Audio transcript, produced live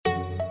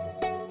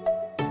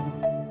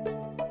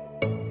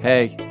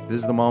Hey,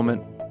 this is the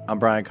moment. I'm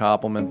Brian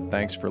Koppelman.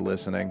 Thanks for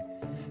listening.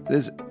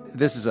 This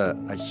is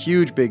a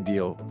huge big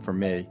deal for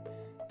me.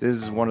 This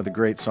is one of the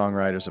great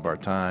songwriters of our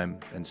time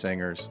and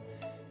singers.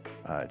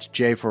 It's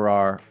Jay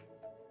Farrar,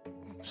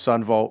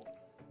 Sun Volt.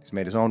 He's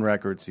made his own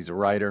records. He's a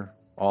writer,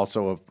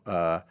 also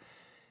of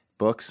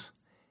books.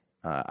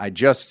 I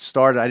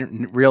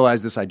didn't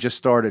realize this, I just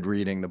started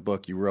reading the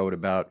book you wrote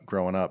about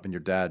growing up and your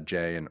dad,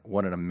 Jay, and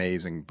what an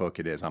amazing book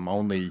it is. I'm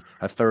only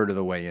a third of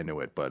the way into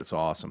it, but it's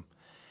awesome.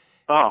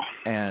 Oh,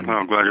 And well,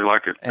 I'm glad you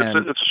like it. It's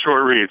a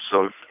short read,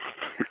 so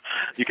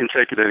you can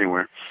take it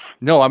anywhere.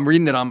 No, I'm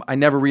reading it I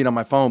never read on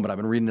my phone, but I've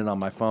been reading it on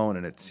my phone,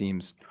 and it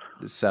seems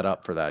set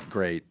up for that.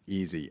 Great,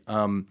 easy.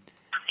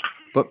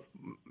 But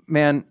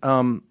man,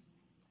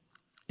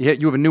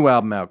 you have a new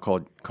album out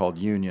called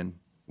Union,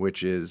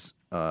 which is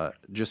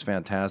just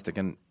fantastic.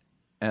 And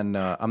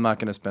I'm not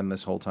going to spend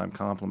this whole time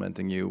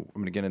complimenting you.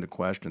 I'm going to get into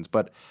questions,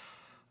 but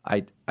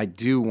I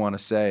do want to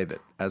say that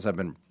as I've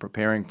been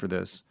preparing for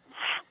this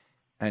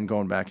and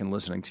going back and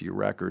listening to your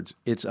records,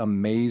 it's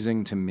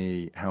amazing to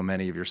me how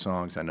many of your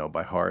songs I know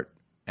by heart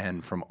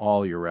and from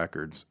all your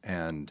records.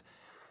 And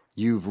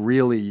you've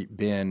really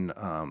been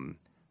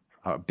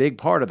a big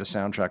part of the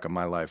soundtrack of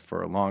my life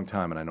for a long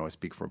time, and I know I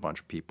speak for a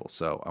bunch of people.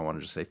 So I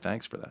wanted to say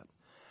thanks for that.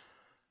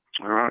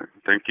 All right.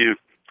 Thank you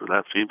for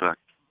that feedback.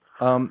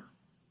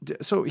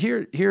 So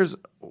here's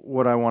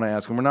what I want to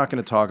ask, and we're not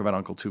going to talk about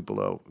Uncle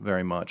Tupelo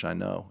very much, I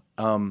know.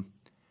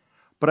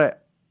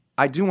 But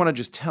I do want to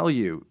just tell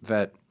you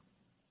that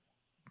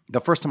the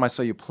first time I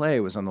saw you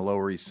play was on the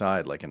Lower East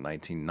Side, like in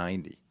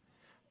 1990.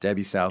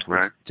 Debbie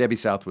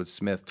Southwood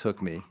Smith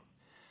took me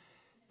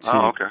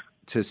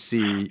to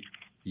see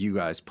you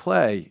guys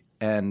play,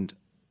 and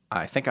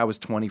I think I was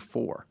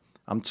 24.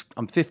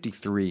 I'm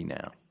 53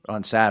 now.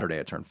 On Saturday,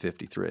 I turned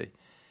 53.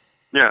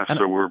 Yeah,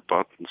 so we're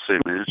about the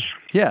same age.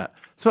 Yeah.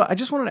 So I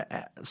just wanted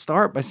to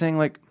start by saying,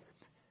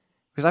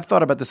 because I've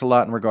thought about this a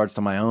lot in regards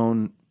to my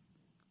own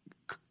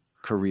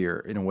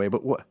career in a way,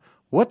 but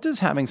what does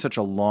having such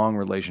a long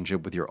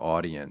relationship with your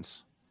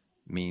audience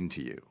mean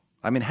to you?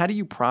 I mean, how do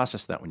you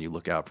process that when you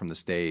look out from the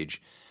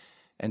stage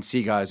and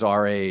see guys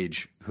our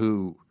age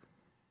who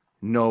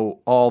know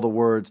all the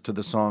words to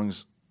the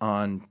songs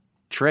on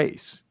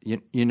Trace?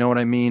 You know what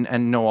I mean?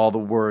 And know all the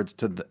words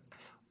to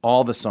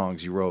all the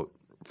songs you wrote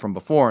from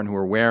before, and who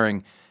are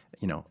wearing,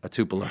 a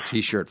Tupelo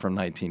T-shirt from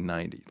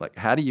 1990. Like,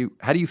 how do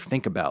you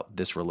think about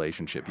this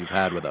relationship you've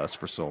had with us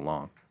for so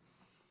long?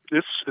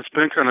 It's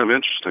been kind of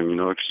interesting,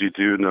 because you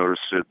do notice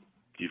it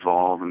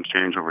evolve and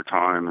change over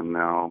time, and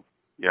now,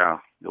 yeah,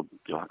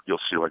 you'll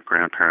see like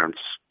grandparents,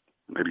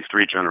 maybe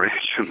 3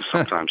 generations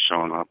sometimes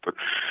showing up, but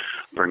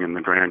bringing the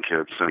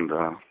grandkids, and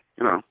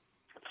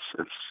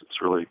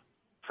it's really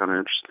kind of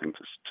interesting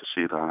to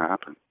see that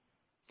happen.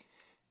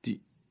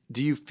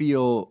 Do you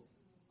feel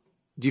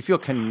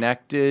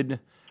connected?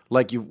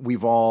 Like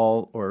we've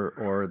all,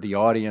 or the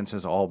audience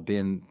has all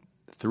been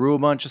through a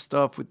bunch of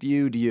stuff with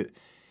you? Do you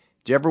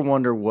ever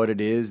wonder what it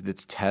is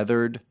that's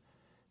tethered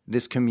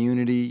this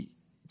community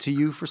to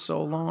you for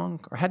so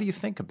long? Or how do you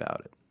think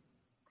about it?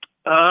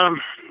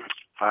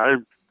 I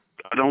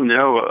don't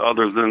know,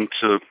 other than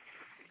to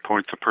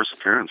point to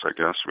perseverance, I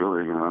guess,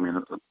 really.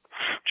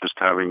 Just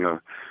having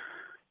a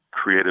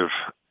creative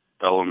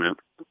element,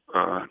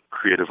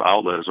 creative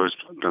outlet has always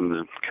been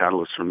the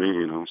catalyst for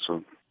me,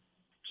 so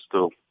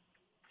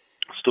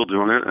still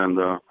doing it, and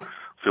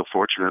feel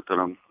fortunate that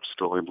I'm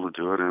still able to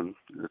do it, and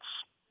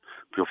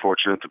feel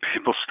fortunate that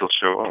people still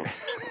show up.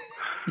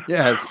 So.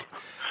 Yes.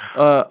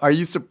 Are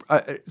you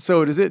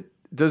so does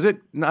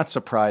it not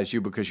surprise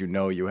you, because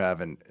you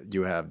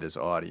have this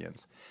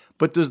audience,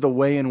 but does the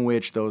way in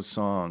which those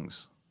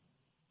songs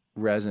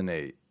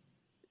resonate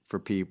for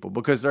people?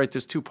 Because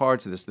there's 2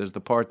 parts of this. There's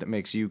the part that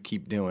makes you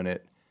keep doing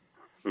it,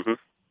 mm-hmm.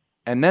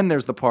 and then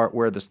there's the part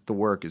where the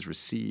work is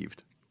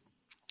received.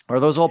 Are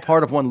those all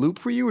part of one loop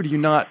for you, or do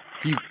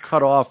you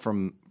cut off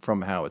from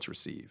how it's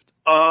received?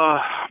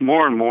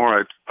 More and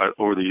more, I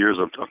over the years,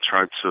 I've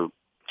tried to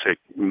take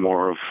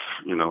more of,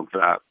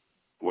 that,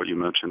 what you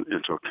mentioned,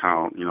 into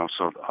account,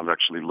 so I've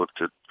actually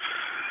looked at,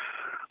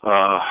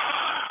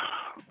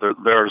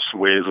 there's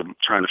ways of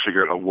trying to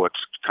figure out what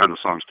kind of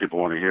songs people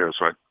want to hear,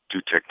 so I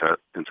do take that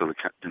into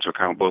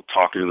account, both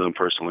talking to them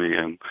personally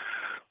and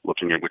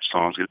looking at which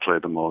songs get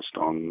played the most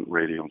on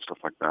radio and stuff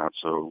like that.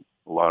 So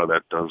a lot of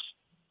that does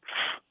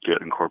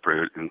get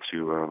incorporated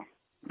into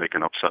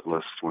making up set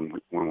lists when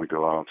we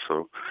go out.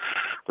 So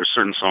there's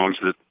certain songs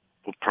that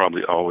will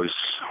probably always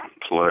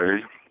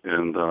play,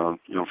 and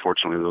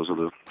fortunately those are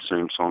the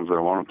same songs that I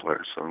want to play.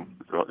 So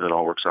it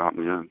all works out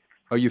in the end.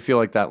 Oh, you feel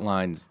like that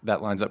lines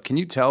up. Can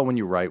you tell when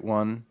you write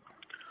one?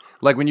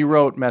 Like when you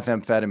wrote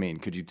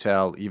Methamphetamine, could you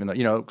tell, even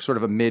though, sort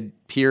of a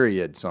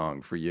mid-period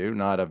song for you,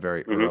 not a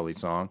very early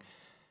song,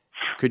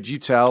 could you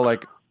tell,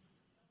 like,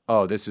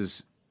 oh, this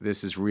is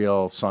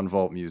real Sun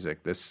Volt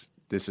music. This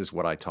is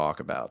what I talk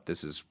about.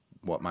 This is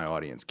what my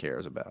audience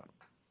cares about.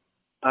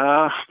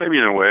 Maybe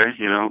in a way,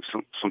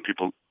 some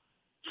people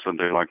said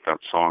they liked that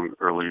song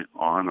early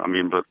on.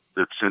 But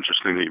it's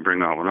interesting that you bring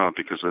that one up,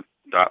 because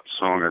that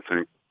song, I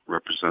think,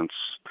 represents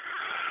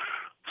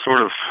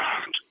sort of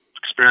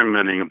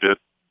experimenting a bit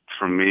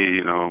from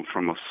me,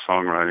 from a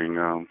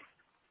songwriting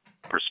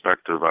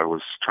perspective. I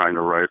was trying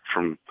to write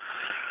from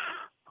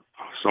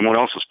someone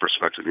else's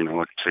perspective,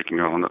 like taking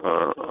on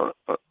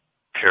a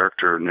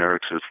character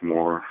narrative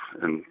more,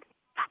 and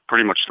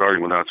pretty much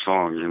starting with that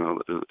song,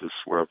 is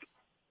where I've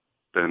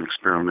been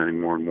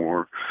experimenting more and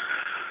more,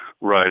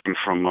 writing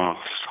from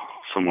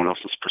someone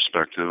else's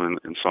perspective,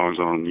 and songs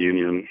on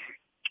Union,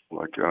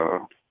 like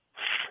The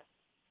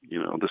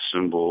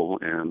Symbol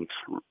and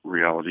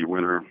Reality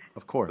Winner.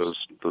 Of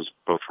course. Those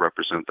both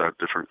represent that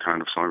different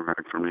kind of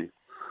songwriting for me.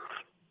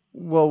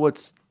 Well,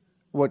 what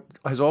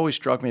has always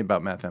struck me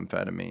about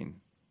Methamphetamine,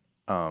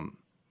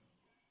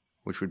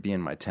 which would be in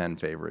my 10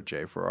 favorite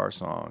Jay Farrar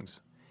songs,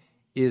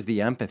 is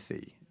the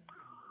empathy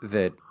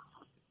that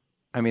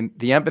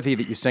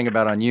you sing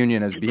about on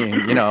Union as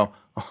being,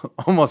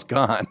 almost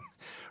gone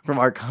from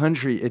our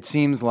country. It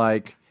seems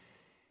like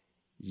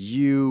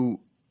it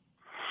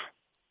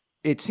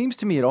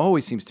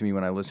always seems to me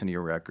when I listen to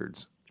your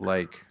records,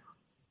 like,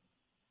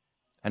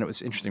 and it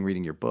was interesting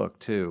reading your book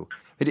too.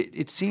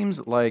 It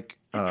seems like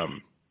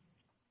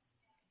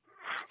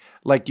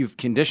you've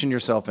conditioned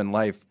yourself in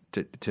life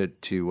to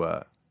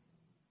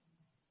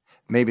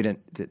maybe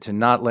to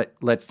not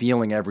let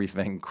feeling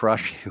everything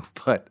crush you,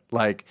 but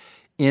like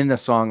in a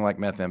song like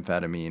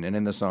Methamphetamine and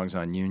in the songs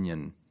on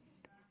Union,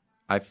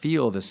 I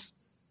feel this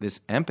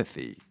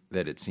empathy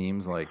that it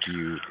seems like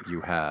you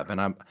have,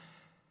 and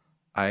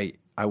I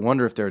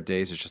wonder if there are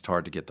days it's just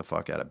hard to get the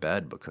fuck out of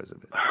bed because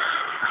of it.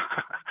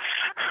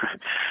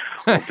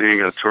 Well,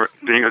 being a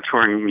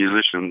touring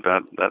musician,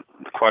 that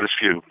quite a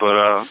few,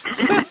 but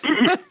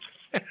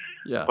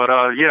yeah. But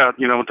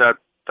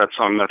that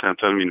song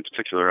Methamphetamine in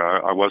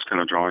particular, I was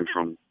kind of drawing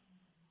from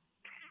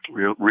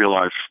real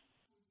life,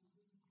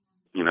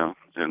 and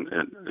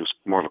it was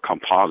more of a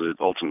composite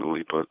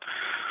ultimately, but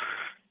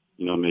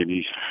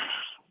maybe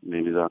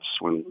that's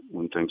when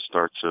things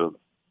start to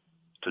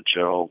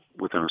gel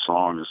within a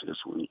song is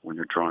when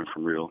you're drawing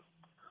from real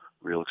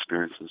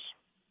experiences.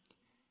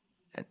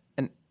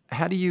 And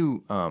how do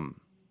you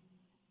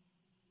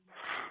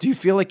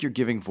feel like you're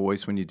giving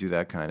voice when you do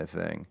that kind of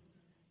thing?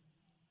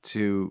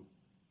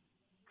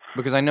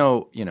 Because I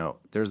know,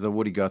 there's the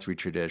Woody Guthrie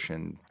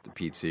tradition, the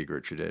Pete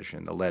Seeger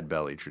tradition, the Lead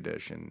Belly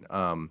tradition,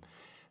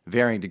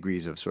 varying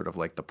degrees of sort of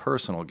like the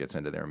personal gets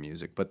into their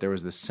music, but there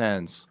was this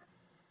sense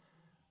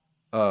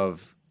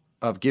of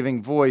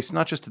giving voice,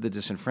 not just to the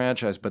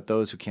disenfranchised, but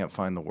those who can't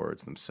find the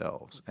words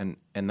themselves. And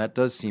that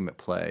does seem at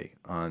play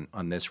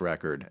on this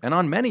record and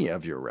on many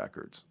of your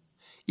records.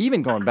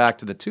 Even going back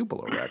to the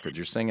Tupelo records,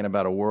 you're singing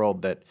about a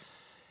world that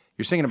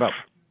you're singing about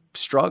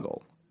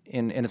struggle,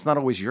 and it's not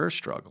always your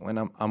struggle.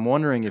 And I'm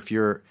wondering if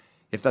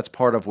that's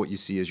part of what you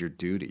see as your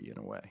duty in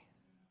a way.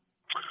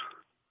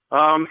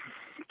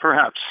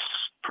 Perhaps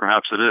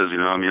it is.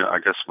 I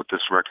guess with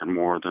this record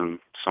more than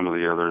some of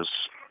the others,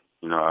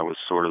 I was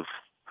sort of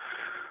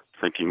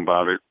thinking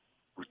about it,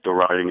 the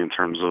writing in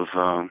terms of,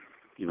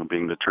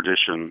 being the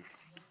tradition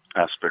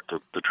aspect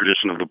of the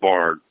tradition of the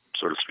bard,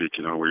 so to speak,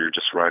 where you're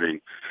just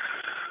writing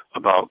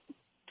about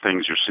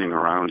things you're seeing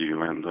around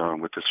you.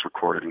 And with this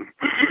recording,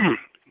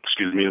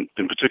 excuse me,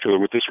 in particular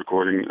with this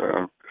recording,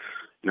 I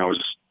was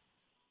just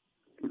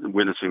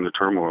witnessing the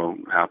turmoil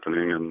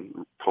happening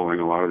and pulling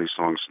a lot of these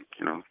songs,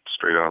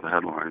 straight out of the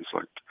headlines,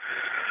 like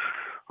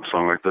a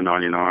song like The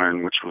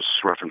 99, which was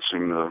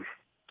referencing the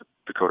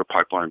Dakota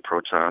Pipeline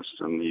protests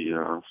and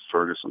the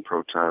Ferguson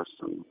protests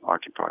and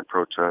Occupy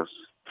protests,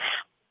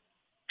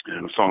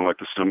 and a song like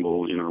The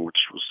Symbol, which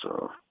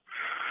was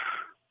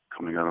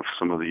coming out of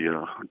some of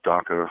the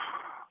DACA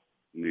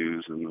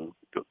news and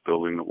the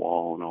building the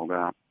wall and all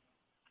that.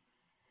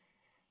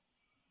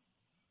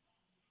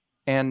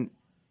 And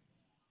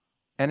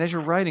as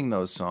you're writing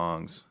those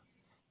songs,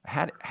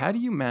 how do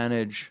you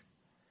manage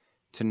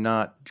to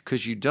not,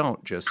 because you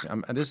don't just,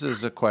 this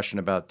is a question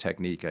about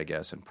technique, I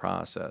guess, and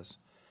process.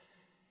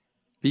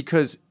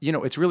 Because,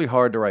 it's really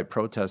hard to write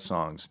protest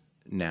songs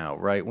now,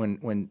 right?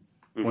 When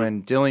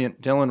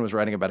Dylan was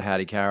writing about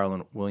Hattie Carroll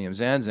and William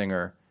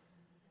Zanzinger,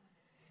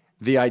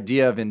 the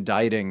idea of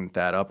indicting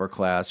that upper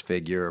class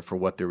figure for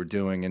what they were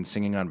doing and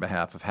singing on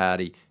behalf of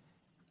Hattie,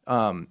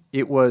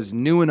 it was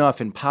new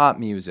enough in pop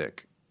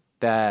music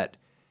that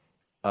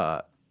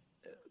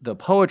the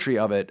poetry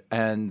of it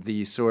and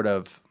the sort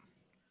of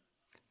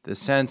the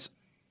sense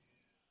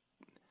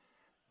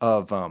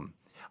of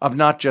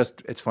not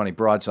just, it's funny,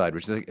 broadside,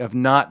 which is of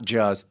not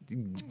just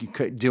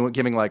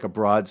giving like a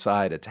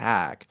broadside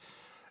attack,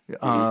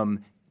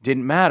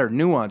 didn't matter.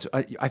 Nuance.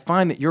 I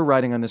find that your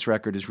writing on this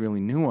record is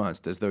really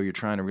nuanced, as though you're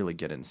trying to really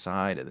get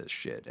inside of this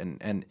shit.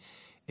 And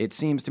it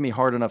seems to me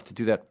hard enough to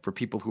do that for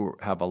people who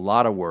have a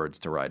lot of words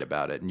to write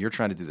about it, and you're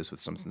trying to do this with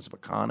some sense of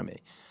economy.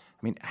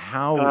 I mean,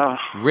 how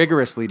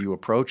rigorously do you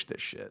approach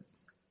this shit?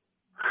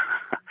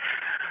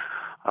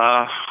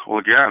 Well,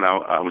 again,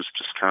 I was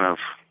just kind of,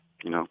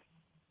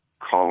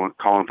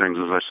 calling things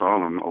as I saw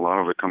them. A lot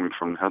of it coming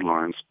from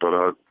headlines, but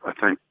I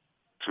think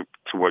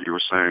to what you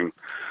were saying,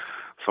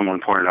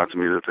 someone pointed out to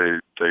me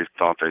that they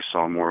thought they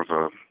saw more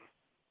of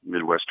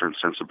Midwestern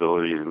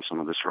sensibility in some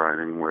of this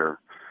writing, where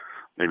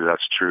maybe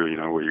that's true,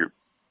 where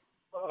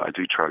I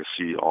do try to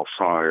see all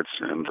sides,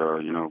 and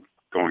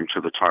going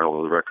to the title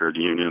of the record,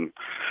 Union,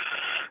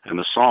 and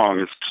the song,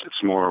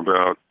 it's more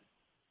about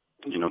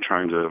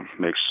trying to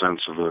make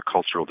sense of the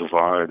cultural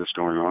divide that's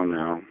going on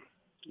now.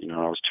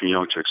 I was too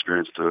young to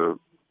experience the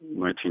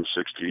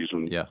 1960s,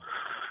 and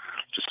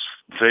just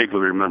vaguely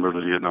remember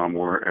the Vietnam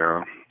War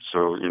era.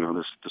 So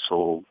this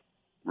whole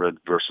red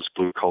versus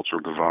blue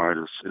cultural divide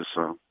is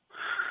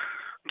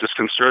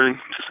disconcerting,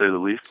 to say the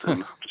least,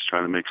 and just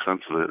trying to make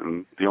sense of it.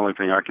 And the only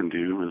thing I can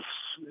do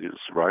is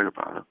write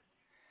about it.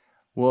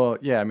 Well,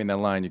 yeah, I mean, that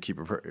line you keep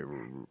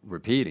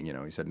repeating,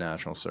 you said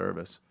national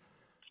service,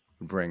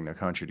 bring the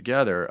country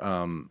together,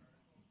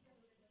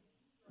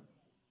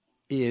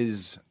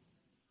 is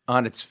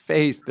on its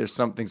face, there's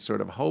something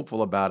sort of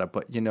hopeful about it,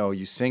 but,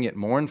 you sing it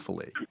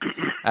mournfully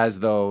as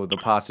though the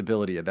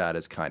possibility of that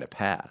is kind of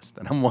past.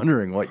 And I'm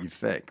wondering what you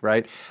think,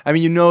 right? I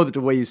mean, that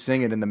the way you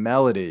sing it in the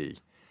melody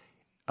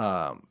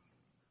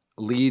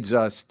leads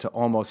us to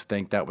almost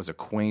think that was a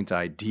quaint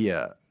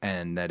idea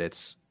and that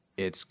it's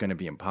going to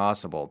be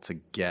impossible to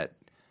get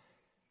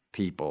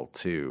people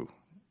to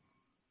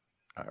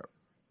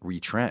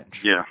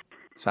retrench. Yeah.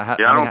 So I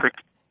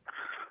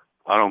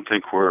don't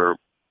think we're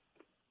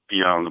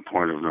beyond the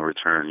point of no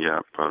return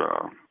yet.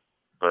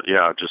 But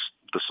yeah, just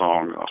the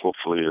song.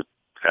 Hopefully, it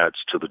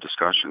adds to the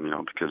discussion.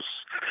 Because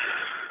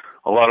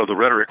a lot of the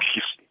rhetoric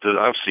that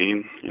I've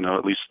seen,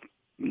 at least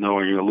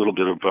knowing a little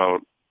bit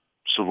about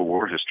Civil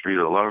War history,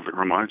 a lot of it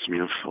reminds me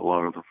of a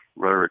lot of the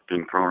rhetoric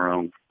being thrown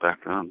around back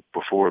then,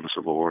 before the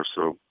Civil War.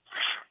 So,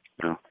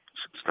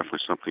 it's definitely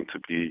something to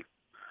be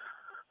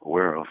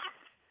aware of.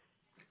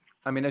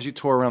 I mean, as you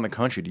tour around the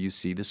country, do you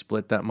see the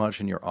split that much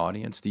in your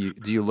audience? Do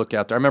you look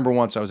out there? I remember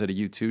once I was at a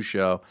U2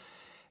 show,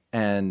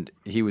 and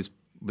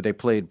they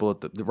played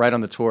right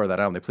on the tour of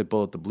that album. They played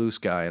Bullet the Blue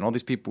Sky, and all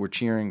these people were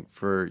cheering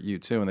for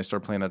U2, and they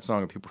started playing that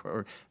song, and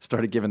people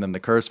started giving them the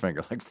curse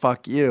finger, like,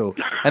 fuck you.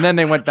 And then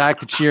they went back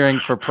to cheering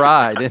for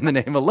Pride in the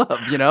name of love,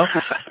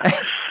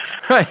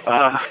 Right.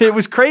 It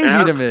was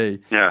crazy to me.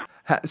 Yeah.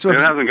 So it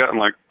hasn't gotten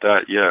like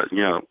that yet,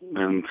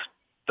 and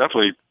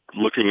definitely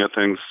looking at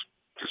things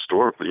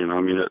historically,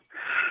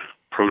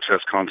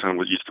 protest content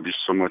used to be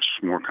so much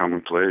more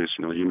commonplace.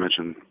 You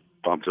mentioned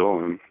Bob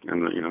Dylan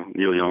and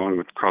Neil Young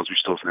with Crosby,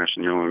 Stills, Nash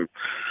and Young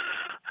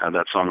had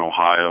that song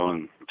Ohio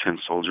and Tin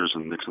Soldiers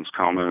and Nixon's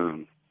Coming,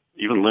 and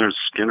even Lynyrd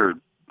Skynyrd,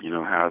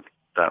 had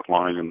that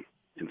line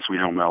in Sweet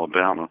Home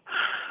Alabama.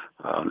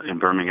 In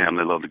Birmingham,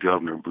 they love the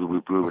governor, boo,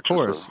 boo, boo, which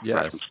is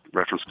a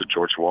reference to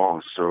George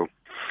Wallace. So,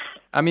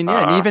 I mean,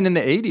 and even in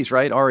the 80s,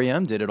 right,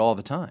 REM did it all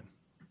the time.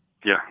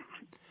 Yeah.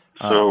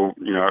 So,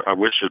 I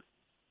wish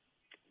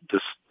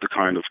the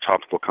kind of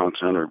topical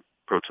content or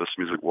protest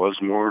music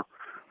was more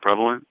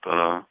prevalent,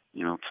 but,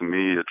 to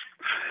me, it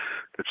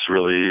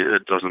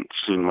doesn't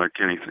seem like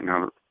anything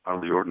out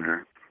of the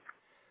ordinary.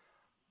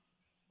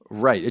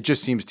 Right. It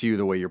just seems to you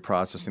the way you're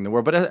processing the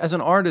world. But as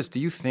an artist,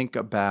 do you think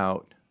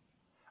about,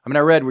 I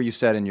read where you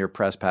said in your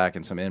press pack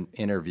and some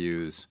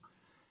interviews,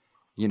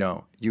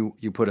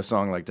 you put a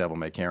song like Devil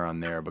May Care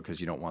on there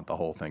because you don't want the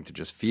whole thing to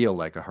just feel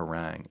like a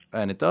harangue.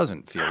 And it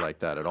doesn't feel like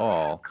that at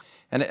all.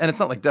 And it's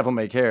not like Devil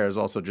May Care is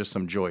also just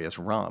some joyous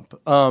romp.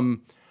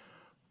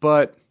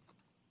 But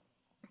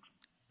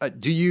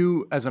do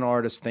you, as an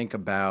artist, think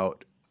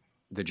about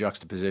the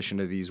juxtaposition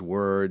of these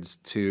words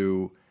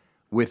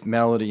with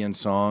melody and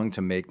song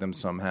to make them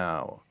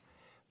somehow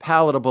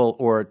palatable,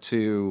 or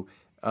to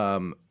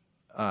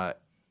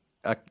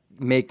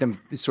make them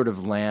sort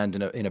of land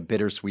in a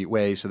bittersweet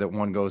way so that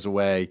one goes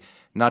away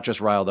not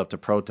just riled up to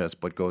protest,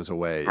 but goes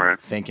away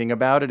thinking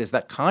about it? Is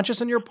that conscious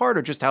on your part,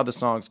 or just how the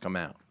songs come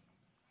out?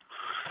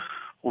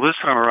 Well, this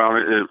time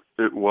around,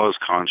 it was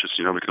conscious,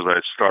 because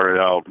I started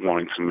out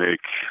wanting to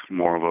make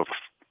more of a,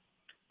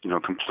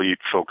 complete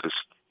focused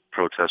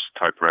protest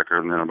type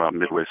record, and then about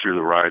midway through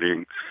the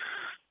writing,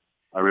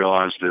 I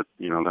realized that,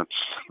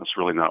 that's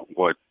really not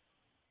what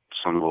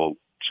Sunville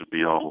should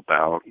be all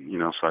about,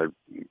 so I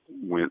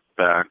went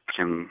back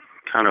and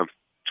kind of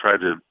tried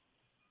to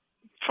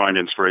find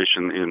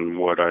inspiration in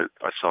what I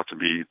saw to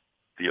be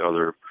the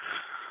other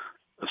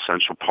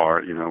essential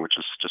part, which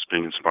is just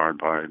being inspired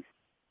by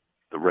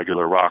the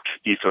regular rock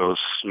ethos,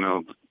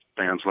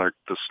 bands like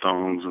the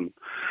Stones and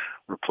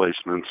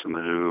Replacements and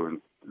the Who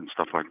and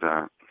stuff like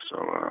that. So,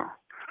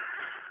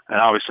 and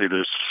obviously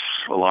there's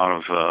a lot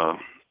of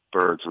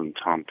Byrds and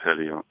Tom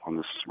Petty on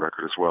this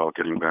record as well,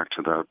 getting back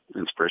to that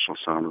inspirational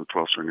sound of the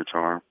 12-string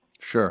guitar.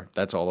 Sure,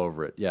 that's all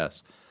over it,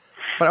 yes.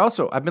 But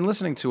I've been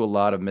listening to a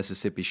lot of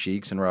Mississippi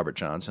Sheiks and Robert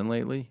Johnson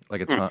lately.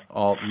 Like, it's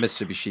all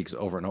Mississippi Sheiks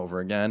over and over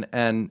again.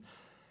 And,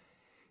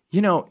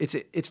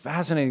 it's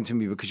fascinating to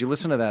me because you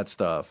listen to that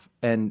stuff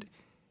and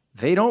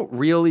they don't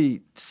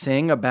really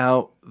sing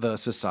about the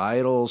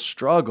societal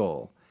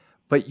struggle,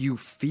 but you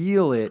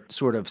feel it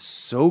sort of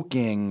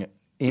soaking.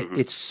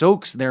 It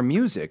soaks their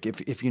music,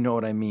 if you know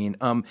what I mean.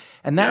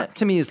 And that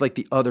to me is like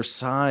the other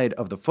side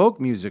of the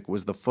folk music,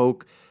 was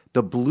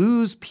the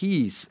blues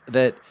piece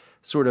that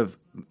sort of,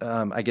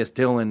 I guess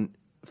Dylan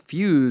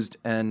fused,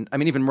 and I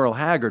mean even Merle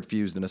Haggard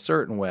fused in a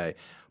certain way,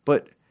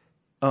 but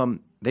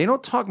they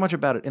don't talk much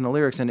about it in the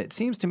lyrics, and it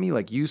seems to me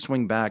like you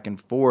swing back and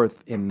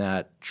forth in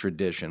that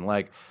tradition.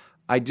 Like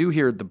I do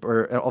hear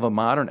all the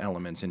modern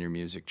elements in your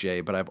music,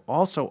 Jay, but I've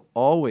also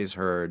always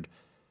heard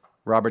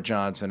Robert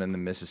Johnson and the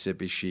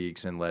Mississippi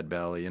Sheiks and Lead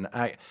Belly, and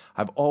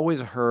I've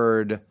always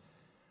heard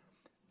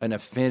an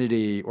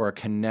affinity or a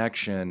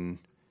connection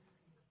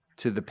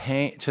to the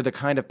pain, to the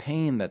kind of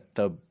pain that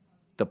the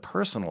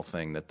personal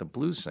thing that the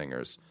blues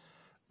singers,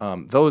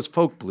 those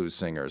folk blues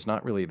singers,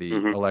 not really the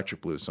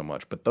electric blues so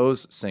much, but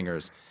those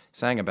singers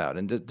sang about.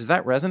 And does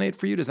that resonate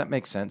for you? Does that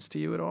make sense to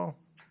you at all?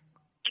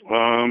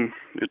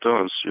 It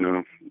does.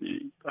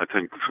 I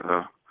think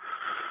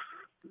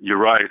you're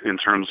right in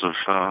terms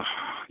of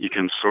you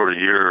can sort of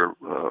hear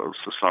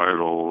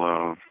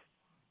societal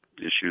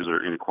issues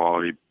or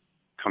inequality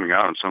coming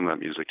out in some of that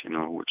music,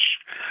 which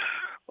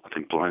I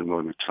think Blind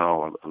Willie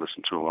McTell I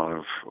listened to a lot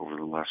of over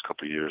the last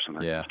couple of years, and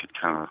I could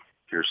kind of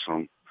hear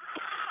some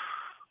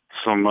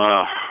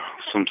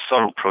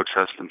subtle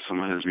protest in some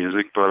of his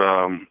music. But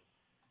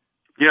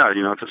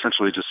it's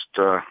essentially just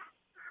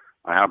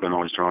I have been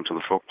always drawn to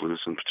the folk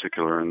blues in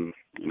particular, and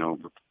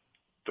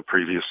the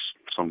previous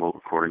Sunvolt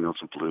recording,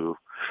 Notes of Blue,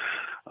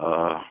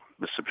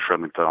 Mississippi Fred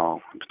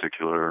McDowell in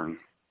particular, and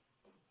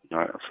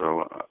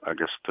so I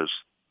guess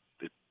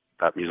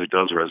that music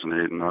does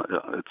resonate, and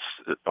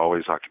it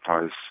always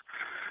occupies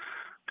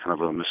kind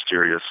of a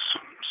mysterious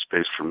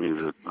space for me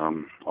that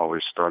I'm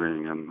always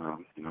studying and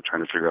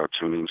trying to figure out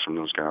tunings from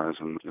those guys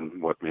and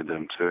what made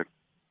them tick.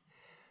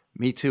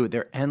 Me too.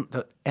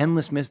 The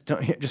endless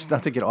just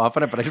not to get off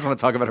on it, but I just want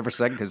to talk about it for a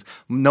second because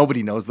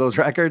nobody knows those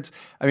records.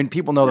 I mean,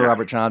 people know that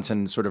Robert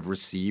Johnson sort of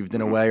received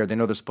in a way, or they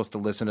know they're supposed to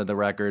listen to the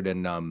record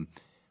and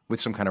with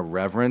some kind of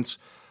reverence.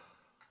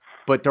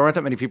 But there aren't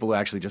that many people who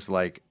actually just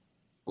like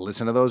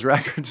listen to those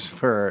records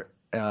for.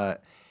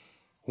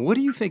 What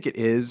do you think it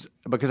is?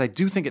 Because I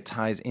do think it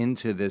ties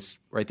into this,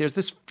 right? There's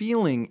this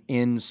feeling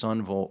in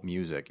Sunvolt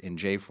music, in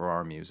Jay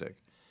Farrar music.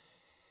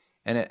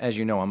 And as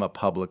you know, I'm a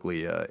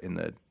publicly in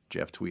the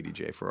Jeff Tweedy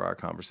Jay Farrar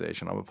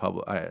conversation. I'm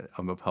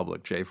a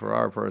public Jay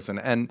Farrar person,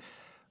 and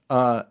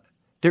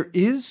there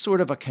is sort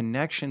of a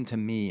connection to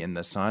me in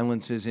the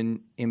silences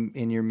in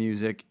your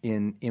music,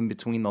 in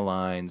between the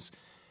lines,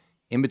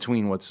 in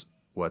between what's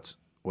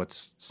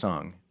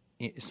sung,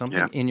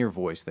 something in your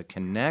voice that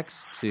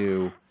connects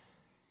to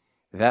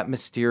that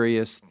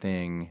mysterious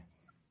thing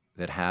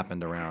that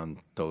happened around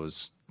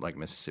those like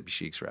Mississippi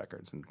Sheiks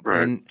records.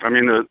 Right. I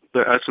mean,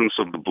 the essence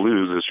of the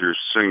blues is you're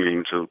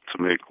singing to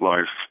make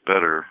life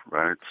better,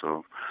 right?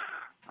 So,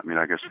 I mean,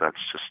 I guess that's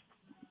just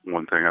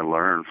one thing I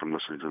learned from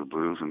listening to the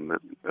blues, and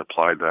that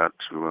applied that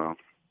to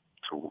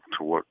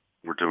what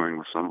we're doing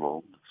with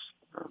Sunvolt.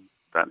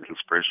 That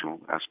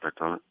inspirational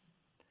aspect of it.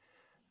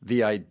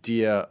 The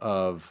idea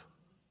of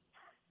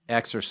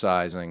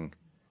exercising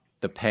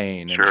the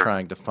pain and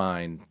trying to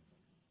find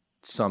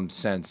some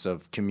sense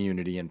of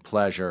community and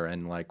pleasure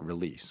and like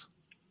release.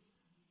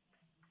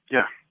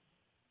 Yeah.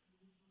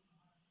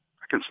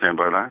 I can stand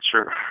by that,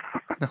 sure.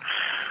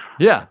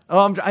 Yeah.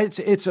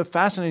 It's a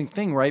fascinating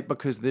thing, right?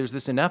 Because there's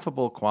this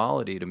ineffable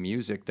quality to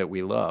music that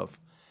we love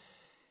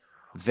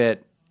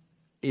that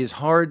is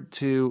hard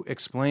to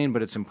explain,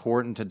 but it's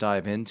important to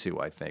dive into,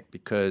 I think,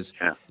 because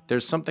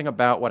there's something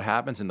about what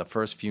happens in the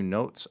first few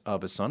notes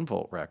of a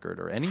Sunvolt record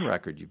or any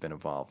record you've been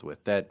involved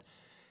with that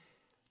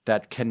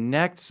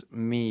connects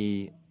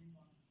me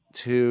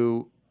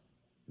to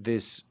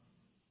this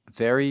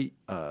very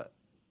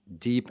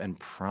deep and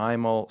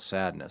primal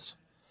sadness.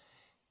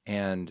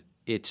 And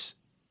it's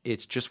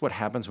just what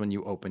happens when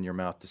you open your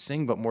mouth to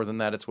sing, but more than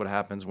that, it's what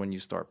happens when you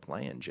start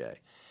playing, Jay.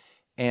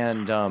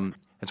 And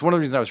it's one of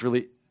the reasons I was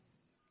really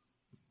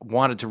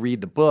wanted to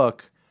read the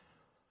book,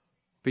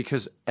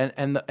 because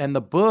and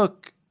the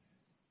book,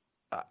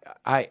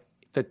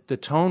 the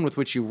tone with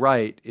which you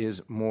write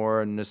is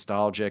more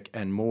nostalgic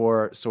and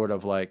more sort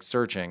of like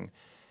searching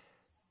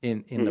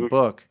in the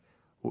book.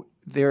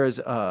 There is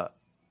a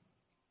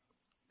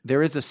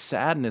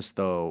sadness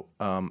though,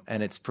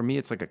 and it's, for me,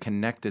 it's like a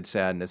connected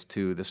sadness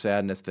to the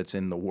sadness that's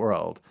in the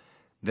world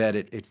that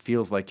it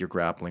feels like you're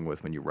grappling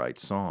with when you write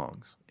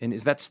songs. And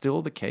is that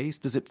still the case?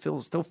 Does it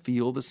still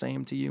feel the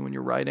same to you when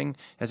you're writing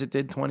as it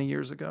did 20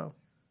 years ago?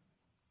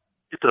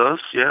 It does,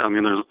 yeah. I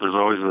mean, there's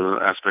always an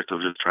aspect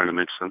of just trying to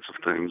make sense of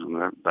things,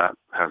 and that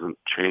hasn't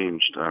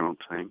changed, I don't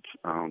think.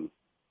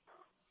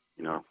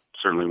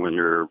 Certainly when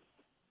you're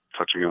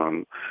touching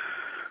on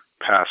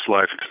past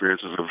life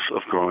experiences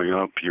of growing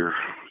up, you're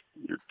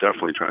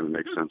definitely trying to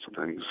make sense of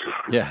things.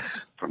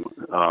 Yes.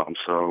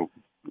 So,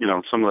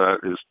 some of that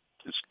is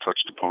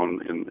touched upon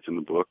in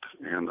the book,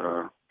 and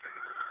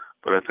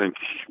but I think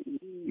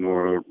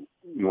more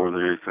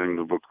than anything,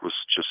 the book was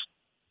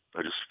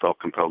I just felt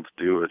compelled to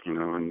do it,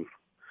 and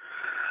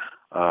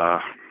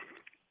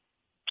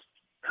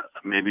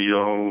maybe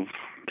I'll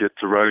get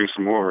to writing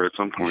some more at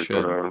some point.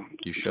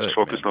 You should.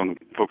 Focused on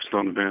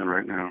the band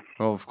right now.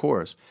 Oh, of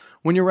course.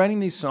 When you're writing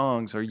these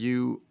songs, are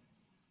you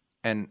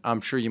and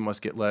I'm sure you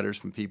must get letters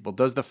from people.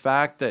 Does the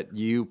fact that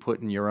you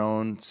putting your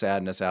own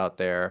sadness out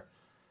there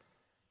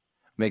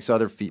makes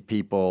other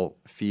people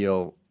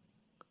feel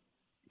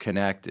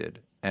connected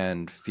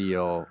and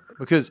feel,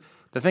 because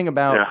the thing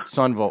about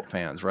Sunvolt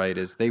fans, right,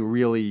 is they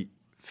really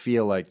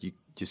feel like you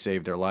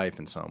saved their life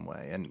in some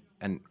way.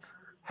 And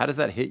how does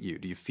that hit you?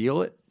 Do you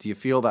feel it? Do you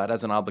feel that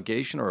as an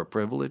obligation or a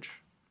privilege?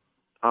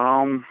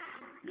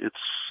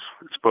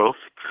 It's both.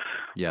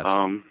 Yes.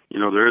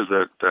 There is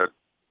that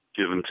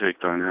give and take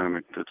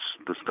dynamic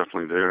that's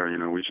definitely there.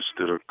 We just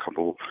did a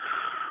couple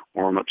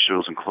warm-up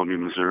shows in Columbia,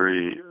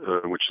 Missouri,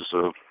 which is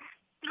a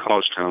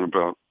college town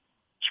about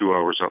 2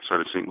 hours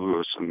outside of St.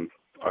 Louis, and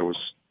I was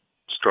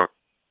struck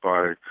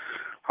by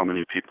how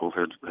many people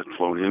had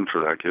flown in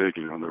for that gig.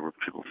 There were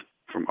people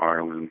from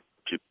Ireland,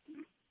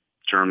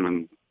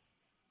 German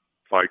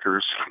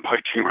bikers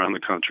biking around the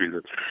country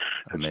that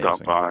had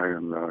stopped by,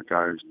 and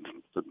guys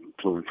that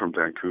flew in from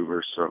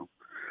Vancouver. So,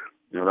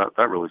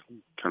 that really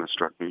kind of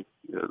struck me,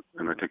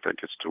 and I think that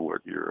gets to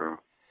what you're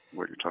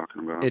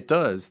talking about. It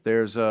does.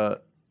 There's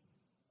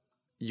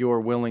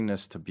your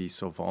willingness to be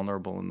so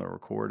vulnerable in the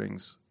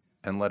recordings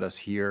and let us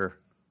hear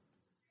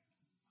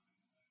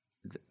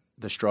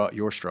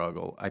your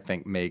struggle, I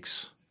think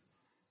makes,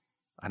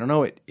 I don't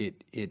know, it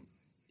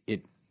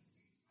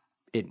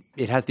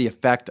has the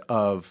effect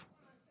of,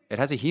 it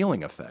has a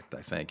healing effect,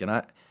 I think. And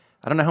I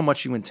don't know how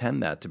much you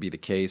intend that to be the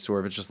case, or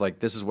if it's just like,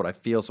 this is what I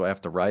feel, so I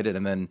have to write it,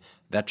 and then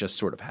that just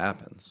sort of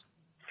happens.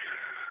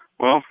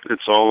 Well,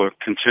 it's all a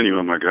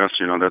continuum, I guess.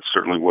 That's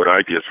certainly what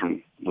I get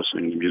from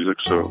listening to music,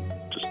 so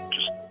just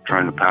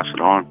trying to pass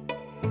it on.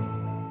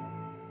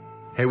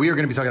 Hey, we are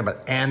going to be talking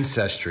about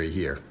ancestry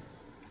here.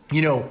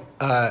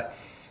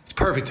 It's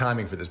perfect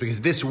timing for this,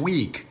 because this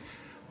week,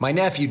 my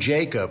nephew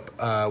Jacob,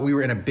 we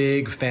were in a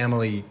big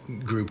family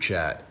group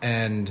chat,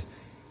 and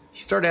he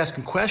started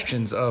asking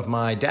questions of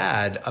my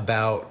dad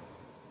about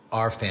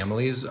our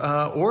family's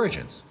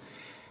origins.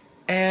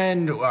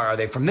 And are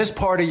they from this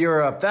part of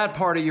Europe, that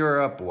part of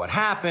Europe, what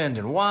happened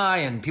and why?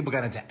 And people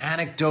got into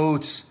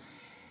anecdotes.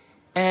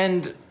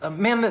 And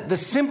man, the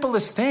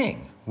simplest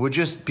thing would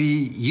just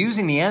be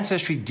using the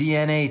Ancestry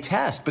DNA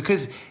test,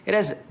 because it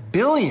has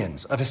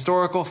billions of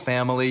historical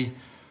family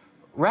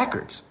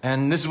records.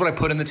 And this is what I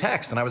put in the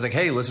text. And I was like,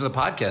 hey, listen to the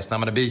podcast, and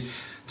I'm going to be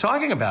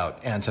talking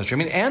about ancestry. I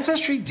mean,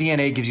 Ancestry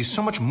DNA gives you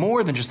so much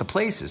more than just the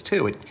places,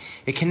 too.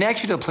 It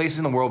connects you to the places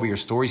in the world where your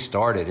story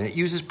started, and it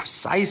uses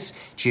precise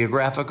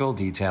geographical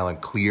detail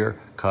and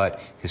clear-cut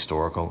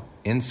historical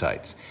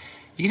insights.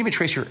 You can even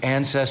trace your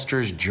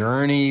ancestors'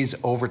 journeys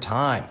over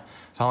time,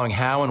 following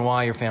how and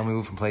why your family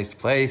moved from place to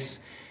place.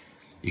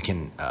 You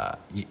can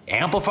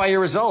amplify your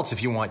results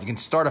if you want. You can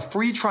start a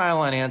free trial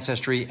on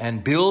Ancestry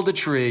and build a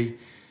tree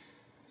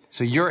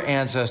so your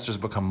ancestors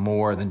become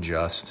more than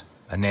just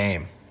a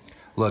name.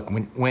 Look,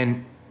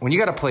 when you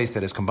got a place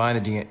that has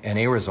combined the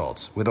DNA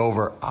results with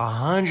over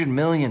 100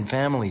 million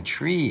family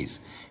trees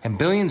and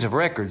billions of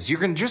records,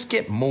 you're going to just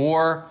get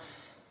more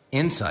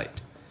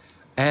insight.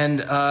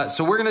 And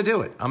so we're going to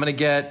do it. I'm going to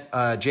get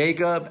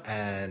Jacob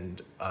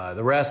and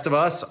the rest of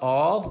us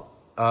all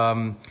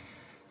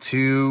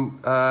to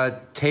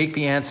take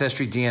the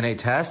Ancestry DNA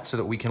test so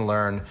that we can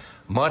learn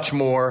much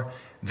more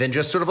than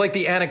just sort of like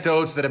the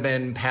anecdotes that have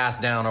been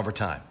passed down over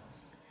time.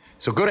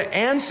 So go to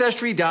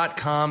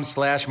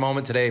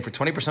Ancestry.com/moment today for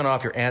 20%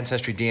 off your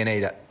Ancestry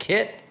DNA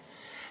kit.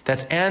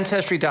 That's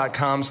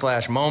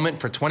Ancestry.com/moment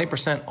for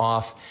 20%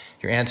 off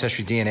your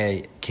Ancestry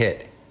DNA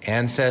kit.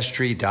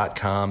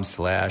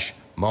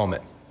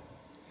 Ancestry.com/moment.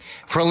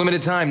 For a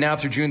limited time, now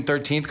through June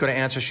 13th, go to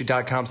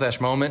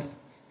Ancestry.com/moment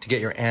to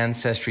get your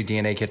Ancestry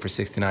DNA kit for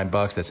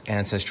 $69. That's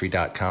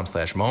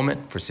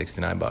Ancestry.com/moment for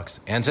 $69.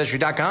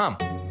 Ancestry.com.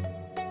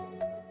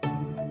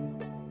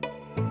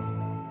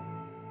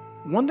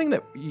 One thing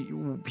that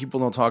people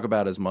don't talk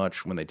about as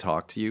much when they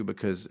talk to you,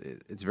 because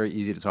it's very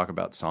easy to talk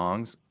about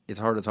songs,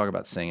 it's hard to talk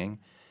about singing.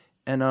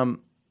 And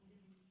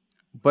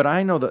but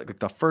I know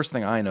that the first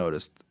thing I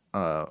noticed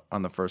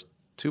on the first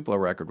Tupelo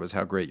record was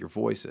how great your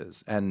voice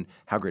is and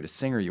how great a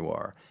singer you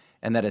are,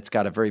 and that it's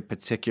got a very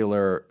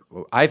particular,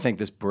 I think,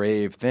 this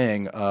brave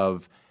thing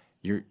of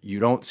you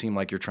don't seem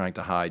like you're trying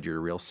to hide your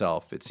real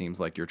self. It seems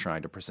like you're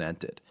trying to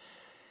present it.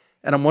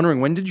 And I'm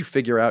wondering, when did you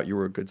figure out you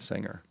were a good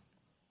singer?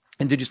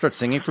 And did you start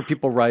singing for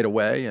people right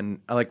away?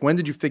 And like, when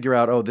did you figure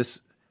out, oh,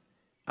 this,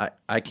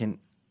 I can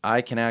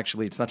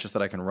actually, it's not just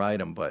that I can write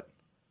them, but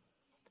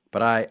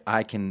I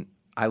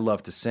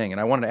love to sing. And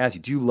I wanted to ask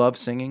you, do you love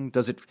singing?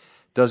 Does it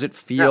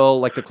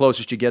feel like the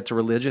closest you get to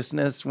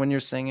religiousness when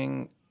you're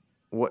singing?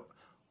 What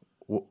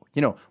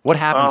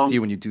happens to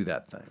you when you do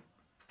that thing?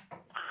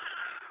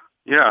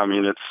 Yeah, I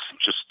mean, it's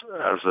just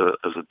as a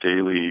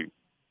daily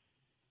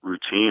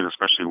routine,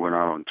 especially when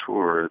I'm on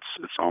tour.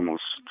 It's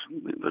almost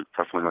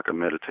definitely like a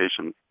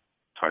meditation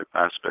type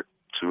aspect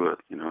to it.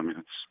 I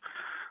mean,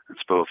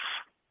 it's both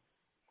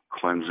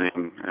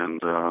cleansing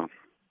and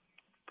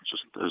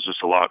there's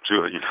just a lot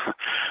to it.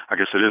 I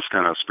guess it is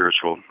kind of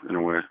spiritual in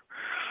a way,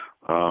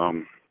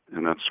 and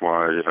that's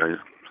why I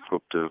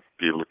hope to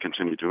be able to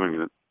continue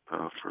doing it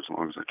for as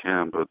long as I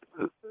can. But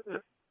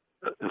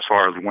as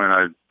far as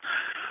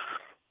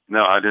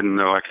no, I didn't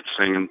know I could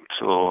sing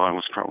until I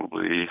was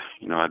probably,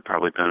 I'd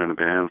probably been in a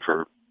band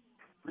for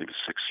maybe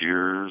 6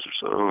 years or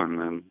so, and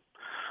then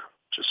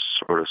just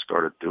sort of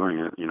started doing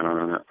it,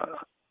 and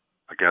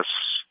I guess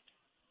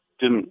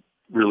didn't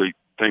really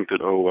think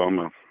that, I'm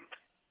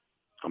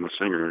a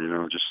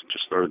singer, just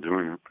started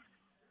doing it.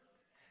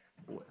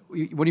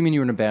 What do you mean you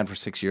were in a band for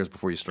 6 years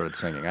before you started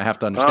singing? I have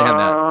to understand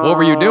that. What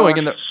were you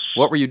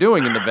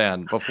doing in the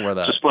band before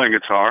that? Just playing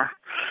guitar.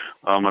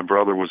 My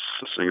brother was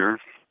a singer.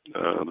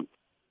 The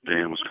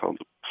band was called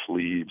the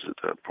Plebes at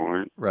that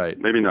point. Right.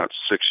 Maybe not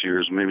 6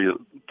 years,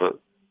 but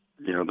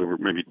there were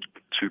maybe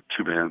two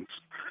bands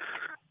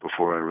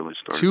before I really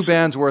started. Two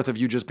bands worth of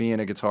you just being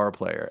a guitar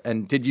player.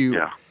 And did you?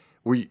 Yeah.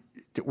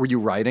 Were you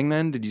writing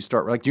then? Did you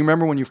start do you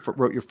remember when you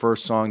wrote your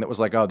first song that was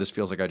like, oh, this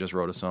feels like I just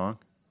wrote a song?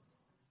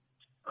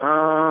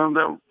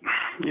 It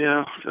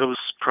was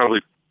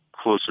probably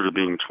closer to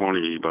being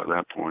 20 by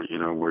that point,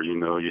 where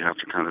you have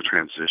to kind of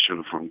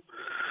transition from,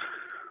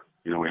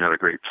 we had a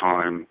great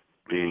time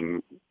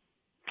playing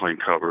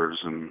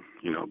covers and,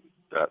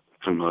 that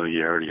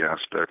familiarity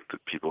aspect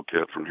that people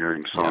get from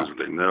hearing songs that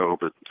they know.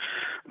 But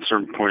at a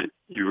certain point,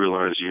 you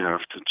realize you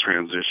have to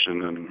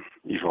transition and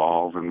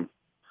evolve, and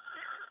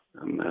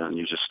then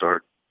you just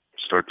start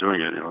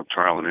doing it,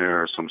 trial and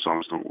error. Some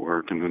songs don't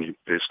work, and then you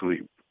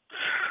basically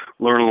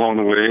learn along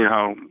the way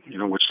how,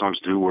 which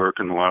songs do work,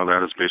 and a lot of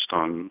that is based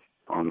on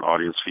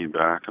audience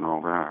feedback and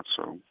all that.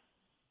 So,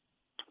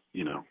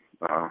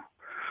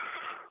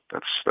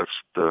 that's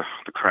the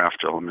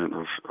craft element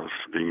of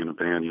being in a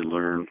band. You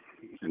learn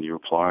and you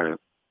apply it.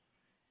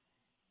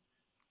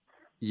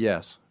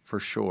 Yes, for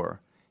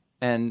sure.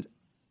 And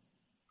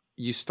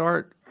you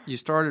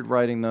started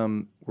writing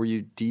them. Were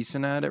you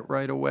decent at it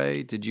right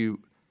away? Did you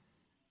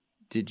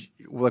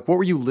what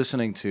were you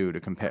listening to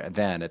compare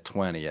then at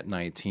 20, at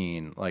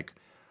 19? Like,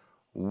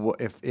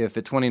 if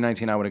at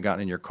 2019 I would have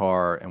gotten in your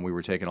car and we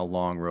were taking a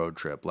long road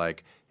trip,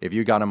 like if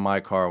you got in my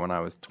car when I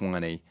was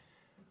 20,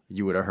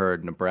 you would have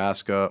heard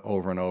Nebraska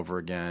over and over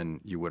again.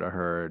 You would have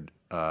heard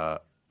a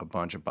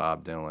bunch of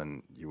Bob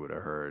Dylan. You would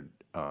have heard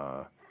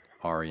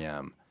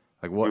REM.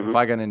 Like, what if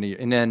I got into,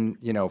 and then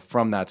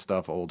from that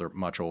stuff,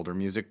 much older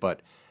music,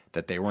 but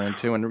that they were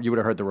into, and you would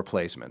have heard the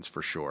Replacements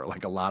for sure,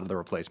 like a lot of the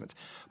Replacements.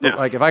 But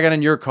like, if I got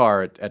in your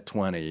car at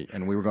 20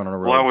 and we were going on a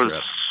road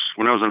trip.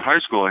 When I was in high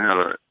school, I had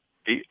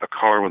a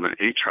car with an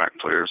 8-track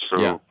player.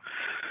 So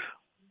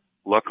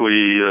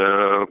luckily,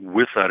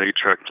 with that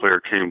 8-track player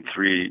came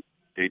 3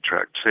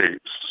 8-track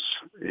tapes,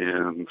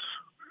 and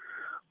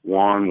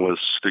one was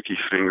Sticky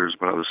Fingers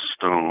by the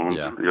Stones.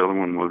 Yeah. The other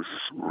one was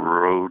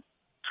Road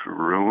to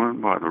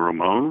Ruin by the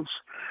Ramones.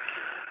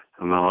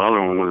 And the other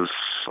one was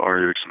Are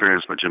You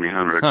Experienced by Jimi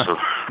Hendrix. So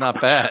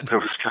not bad. It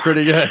was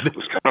pretty good. It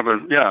was kind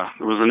of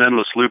it was an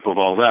endless loop of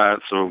all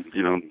that. So,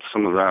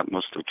 some of that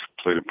must have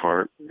played a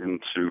part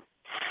into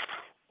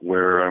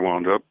where I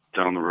wound up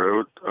down the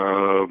road.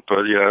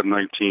 But at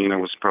 19, I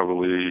was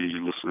probably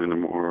listening to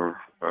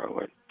more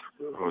like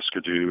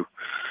Husker Du,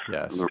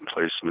 yes, and the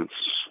Replacements,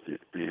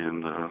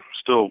 and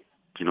still,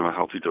 a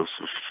healthy dose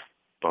of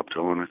Bob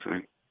Dylan, I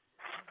think.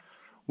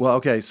 Well,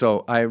 okay,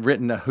 so I've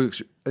written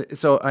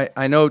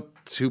I know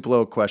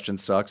Tupelo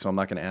questions suck, so I'm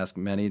not going to ask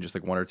many, just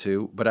like one or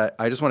two, but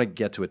I just want to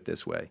get to it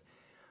this way.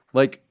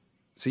 Like,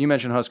 so you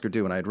mentioned Husker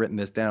Du, and I had written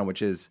this down,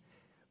 which is,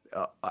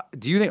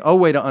 do you think, a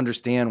way to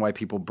understand why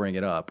people bring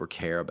it up or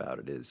care about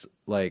it is,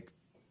 like,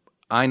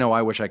 I know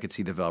I wish I could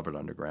see the Velvet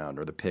Underground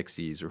or the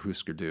Pixies or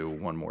Husker Du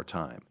one more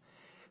time.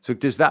 So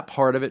does that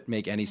part of it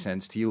make any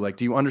sense to you? Like,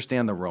 do you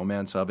understand the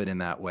romance of it in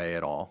that way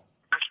at all?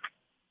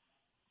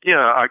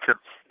 Yeah, I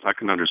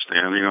can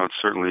understand. It's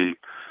certainly,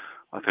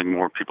 I think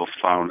more people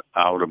found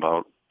out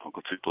about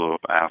Uncle Tupelo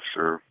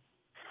after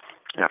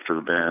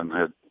the band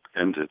had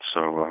ended.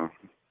 So,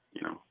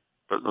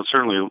 but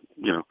certainly,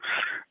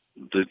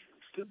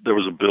 there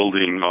was a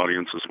building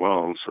audience as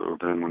well. So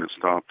then when it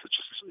stopped,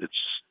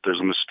 there's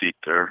a mystique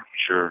there,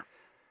 sure.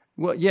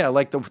 Well, yeah,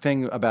 like the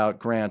thing about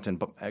Grant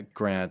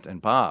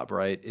and Bob,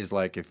 right, is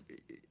like, if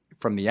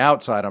from the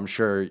outside, I'm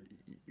sure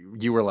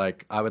you were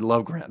like, I would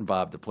love Grant and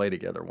Bob to play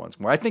together once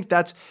more. I think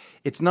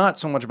it's not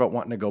so much about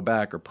wanting to go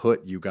back or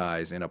put you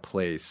guys in a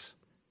place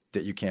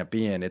that you can't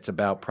be in. It's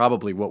about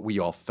probably what we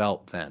all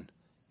felt then,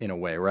 in a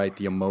way, right?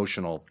 The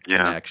emotional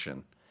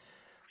connection.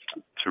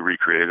 To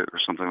recreate it or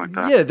something like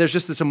that. Yeah, there's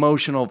just this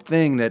emotional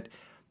thing that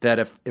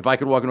if I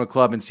could walk into a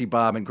club and see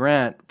Bob and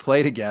Grant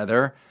play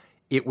together,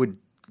 it would,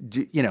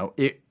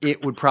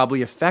 it would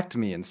probably affect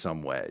me in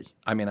some way.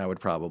 I mean, I would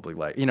probably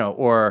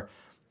or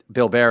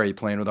Bill Berry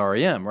playing with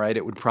REM, right?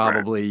 It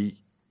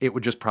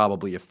would just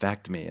probably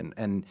affect me.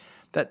 And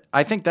that,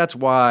 I think that's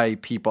why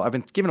I've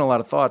been giving a lot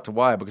of thought to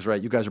why, because, right,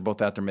 you guys are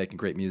both out there making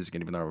great music,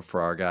 and even though I'm a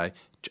Farrar guy,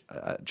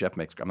 Jeff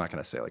I'm not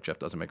going to say like Jeff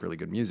doesn't make really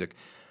good music,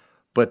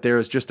 but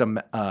there's just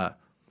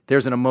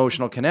there's an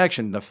emotional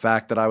connection. The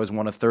fact that I was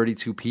one of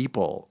 32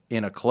 people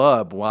in a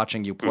club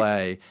watching you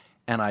play,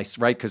 and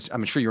because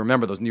I'm sure you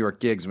remember those New York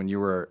gigs when you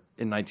were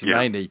in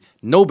 1990,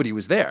 nobody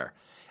was there.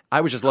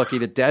 I was just lucky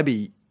that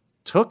Debbie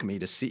took me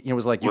to see. It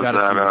was like, you got to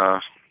see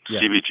this.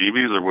 Yeah.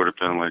 CBGB's, or would it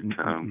have been like,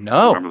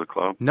 no. Remember the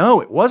Club?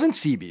 No, it wasn't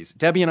CB's.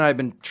 Debbie and I have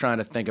been trying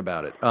to think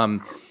about it.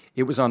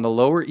 It was on the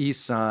Lower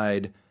East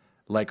Side,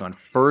 like on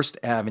First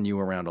Avenue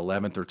around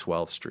 11th or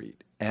 12th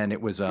Street. And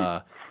it was,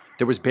 there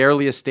was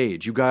barely a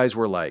stage. You guys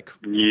were like...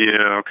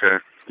 Yeah, okay.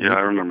 Yeah,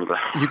 I remember that.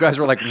 You guys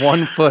were like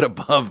 1 foot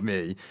above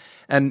me.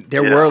 And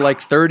there were like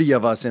 30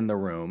 of us in the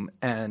room.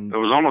 And it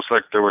was almost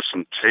like there were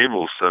some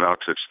tables set out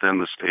to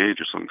extend the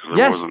stage or something, because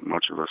there wasn't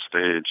much of a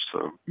stage.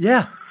 So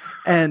yeah.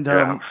 And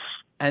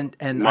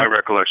my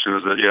recollection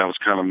is that, it was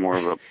kind of more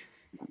of a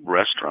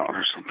restaurant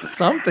or something.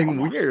 Something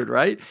almost. weird,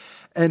 right?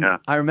 And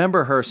I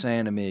remember her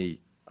saying to me,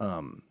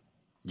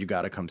 you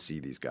got to come see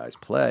these guys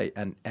play.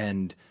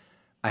 And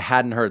I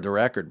hadn't heard the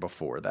record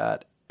before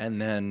that.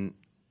 And then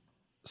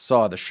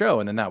saw the show,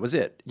 and then that was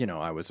it. You know,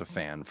 I was a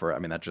fan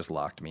that just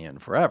locked me in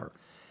forever.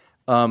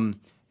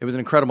 It was an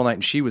incredible night,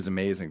 and she was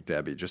amazing,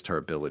 Debbie. Just her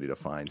ability to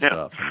find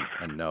stuff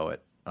and know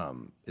it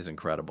is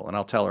incredible. And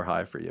I'll tell her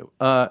hi for you.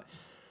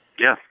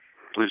 Yeah,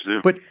 please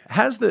do. But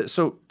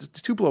so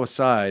Tupelo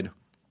aside,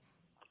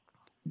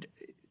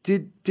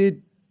 did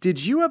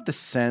you have the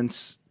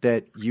sense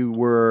that you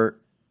were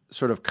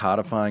sort of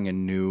codifying a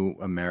new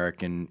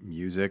American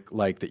music?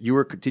 Like that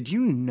did you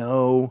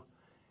know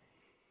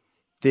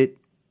that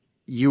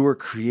you were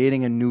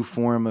creating a new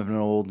form of an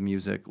old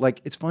music?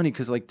 Like, it's funny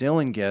because like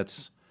Dylan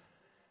gets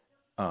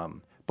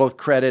both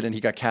credit, and he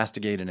got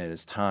castigated at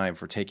his time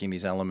for taking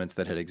these elements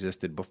that had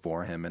existed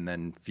before him and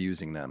then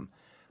fusing them.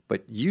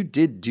 But you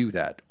did do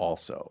that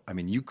also. I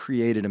mean, you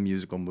created a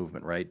musical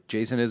movement, right?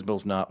 Jason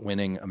Isbell's not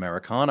winning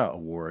Americana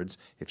awards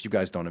if you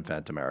guys don't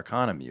invent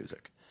Americana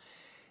music.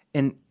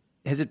 And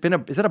is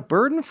that a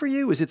burden for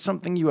you? Is it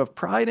something you have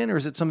pride in, or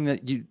is it something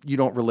that you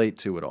don't relate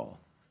to at all?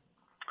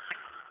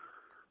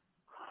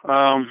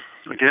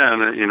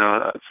 Again,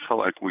 I felt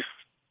like we,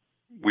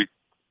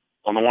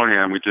 on the one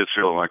hand, we did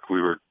feel like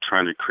we were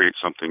trying to create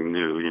something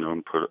new,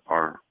 and put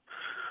our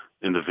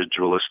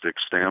individualistic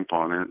stamp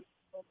on it.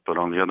 But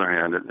on the other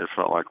hand, it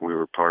felt like we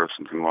were part of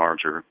something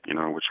larger,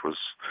 which was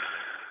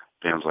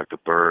bands like the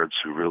Byrds,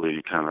 who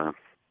really kind of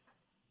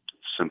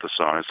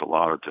synthesized a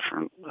lot of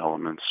different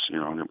elements,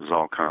 and it was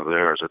all kind of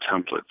there as a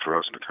template for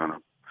us to kind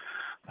of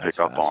pick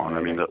up on.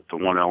 I mean, the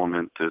one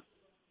element that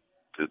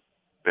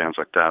bands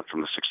like that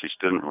from the 60s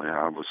didn't really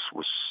have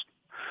was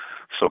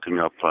soaking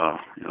up,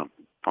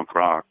 punk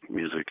rock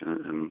music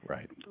and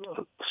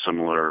a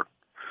similar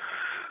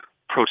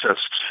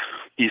protest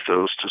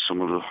ethos to some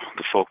of the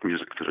folk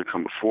music that had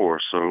come before.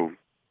 So,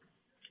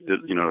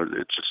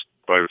 it just,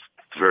 by the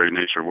very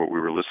nature of what we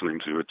were listening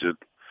to, it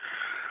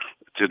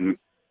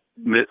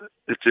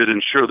did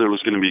ensure there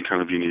was going to be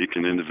kind of unique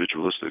and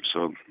individualistic.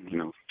 So,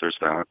 there's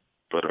that.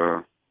 But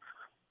for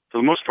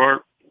the most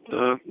part,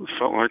 it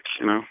felt like,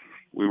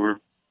 we were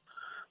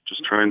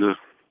just trying to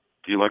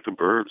be like the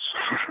Byrds.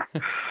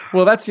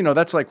 Well, that's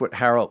like what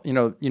Harold,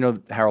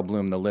 Harold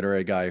Bloom, the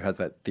literary guy who has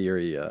that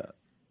theory,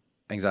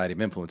 anxiety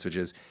of influence, which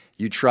is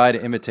you try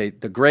to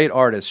imitate the great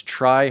artists,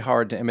 try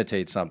hard to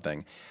imitate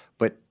something,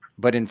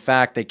 but in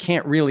fact they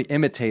can't really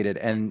imitate it,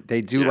 and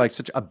they do like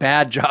such a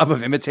bad job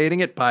of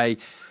imitating it by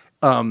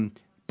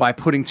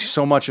putting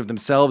so much of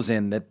themselves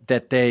in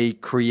that they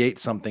create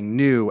something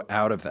new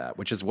out of that,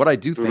 which is what I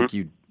do think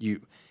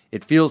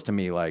it feels to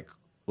me like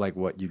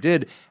what you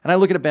did. And I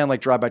look at a band like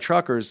Drive By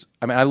Truckers.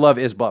 I mean, I love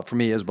Isbell. For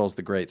me, Isbell's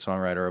the great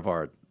songwriter of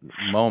our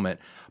moment.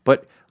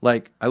 But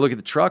like, I look at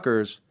the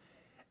Truckers,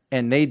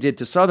 and they did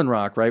to Southern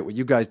rock, right, what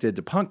you guys did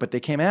to punk, but they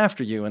came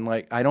after you. And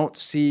like, I don't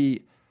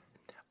see,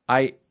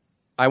 I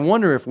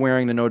wonder if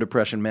wearing the No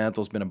Depression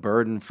mantle's been a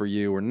burden for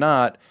you or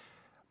not,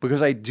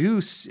 because I do,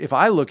 if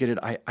I look at it,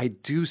 I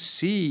do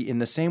see, in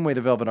the same way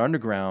the Velvet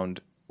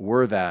Underground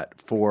were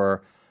that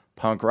for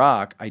punk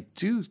rock, I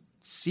do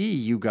see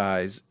you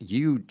guys,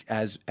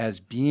 as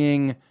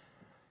being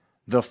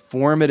the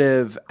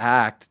formative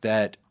act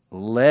that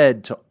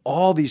led to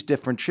all these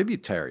different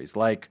tributaries,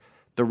 like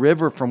the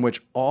river from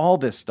which all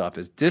this stuff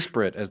is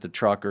disparate as the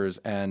Truckers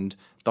and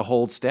the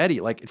Hold Steady.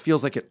 Like, it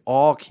feels like it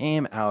all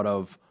came out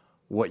of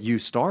what you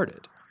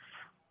started.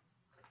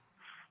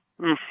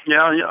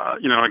 Yeah.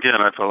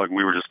 Again, I felt like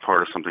we were just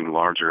part of something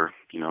larger,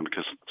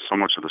 because so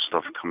much of the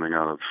stuff coming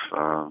out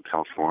of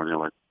California,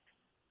 like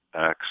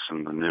X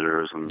and the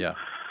Knitters and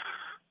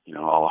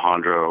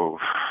Alejandro.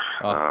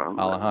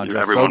 Alejandro,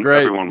 everyone, so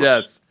great. Everyone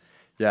was,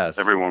 yes.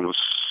 Everyone was,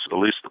 at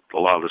least a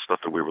lot of the stuff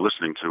that we were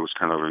listening to was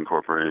kind of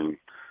incorporating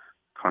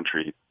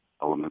country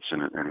elements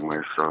in it anyway.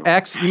 So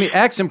X, you mean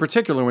X in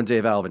particular when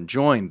Dave Alvin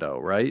joined, though,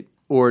 right?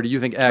 Or do you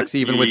think X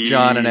even with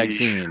John and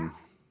Exene?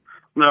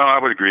 No, I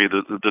would agree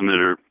that the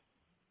Knitter,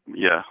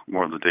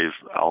 more of the Dave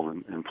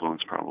Alvin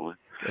influence probably.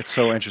 It's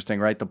so interesting,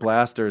 right? The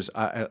Blasters,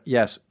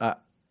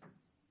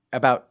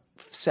 about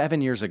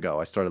 7 years ago,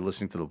 I started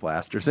listening to the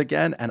Blasters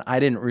again, and I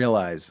didn't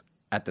realize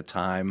at the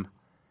time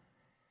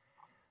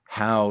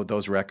how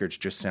those records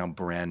just sound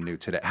brand new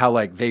today. How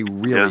like they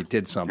really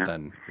did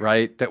something,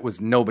 right? That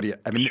was nobody.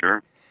 I mean,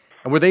 sure.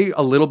 Were they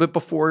a little bit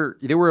before?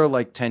 They were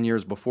like 10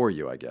 years before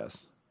you, I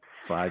guess.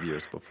 5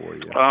 years before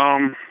you.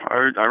 I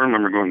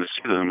remember going to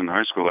see them in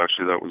high school.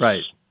 Actually, that was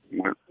right.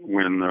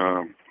 when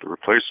the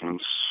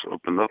Replacements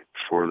opened up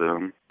for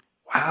them.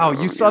 Wow,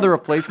 you saw the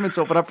Replacements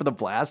open up for the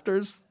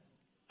Blasters?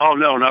 Oh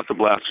no, not the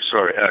Blasters.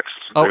 Sorry, X.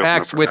 Oh,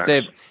 X with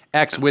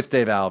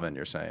Dave Alvin.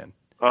 You're saying?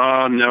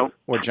 No.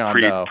 Or John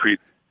Doe.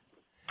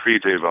 Pre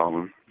Dave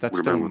Alvin. That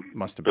still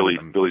must have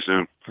been Billy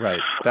Zoom.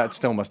 Right. That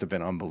still must have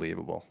been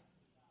unbelievable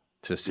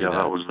to see. Yeah,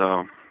 that was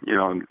I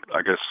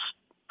guess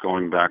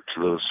going back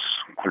to those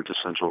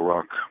quintessential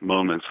rock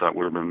moments, that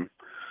would have been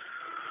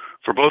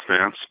for both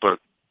bands, but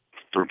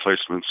the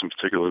Replacements in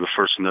particular, the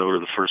first note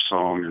of the first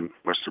song, and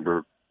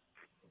Westerberg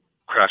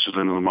crashes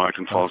into the mic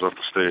and falls off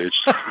the stage.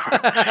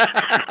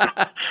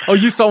 Oh,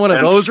 you saw one of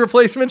those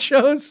Replacement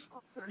shows?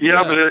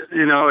 Yeah, but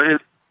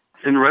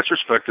in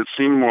retrospect, it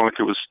seemed more like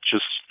it was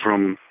just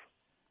from.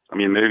 I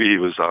mean, maybe he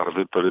was out of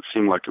it, but it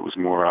seemed like it was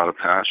more out of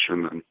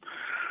passion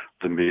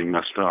than being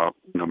messed up.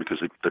 Because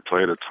they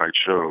played a tight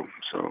show.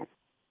 So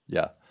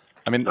yeah,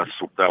 I mean that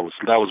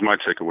was my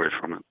takeaway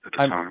from it at the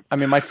time. I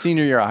mean, my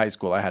senior year of high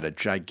school, I had a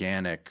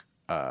gigantic.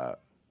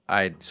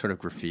 I sort of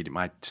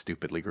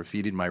stupidly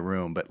graffitied my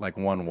room, but like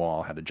one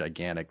wall had a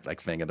gigantic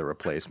thing of the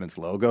Replacements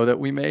logo that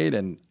we made,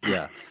 and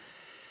yeah,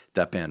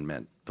 that band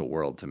meant the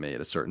world to me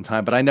at a certain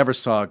time. But I never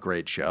saw a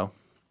great show.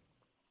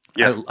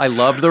 Yeah, I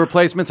loved the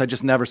Replacements. I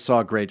just never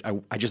saw a great.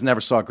 I just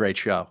never saw a great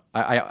show.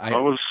 I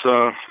was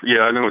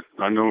I know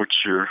what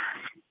you're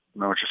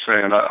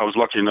saying. I was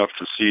lucky enough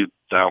to see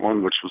that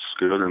one, which was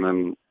good, and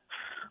then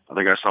I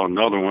think I saw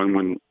another one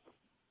when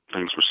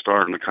things were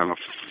starting to kind of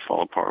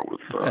fall apart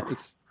with.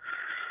 Yes.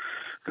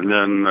 And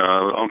then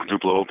Uncle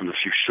Tupelo opened a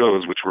few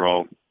shows, which were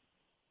all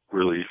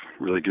really,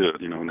 really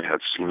good. And they had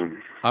Slim.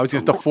 I was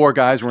just the four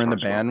guys were in the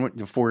band.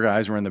 The four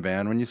guys were in the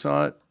band when you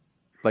saw it,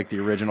 like the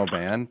original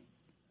band.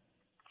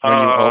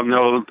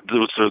 No, there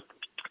was a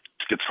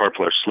guitar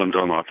player, Slim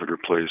Dunlop, had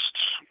replaced.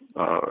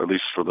 At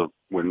least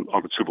when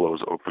Uncle Tupelo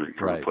was opening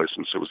for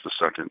Replacements, it was the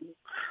second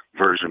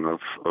version of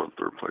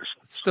the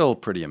Replacements. It's still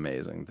pretty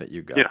amazing that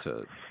you got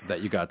to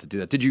do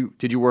that.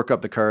 Did you work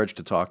up the courage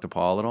to talk to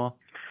Paul at all?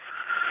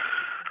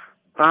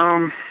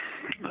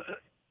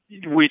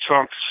 We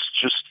talked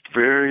just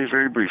very,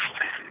 very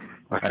briefly.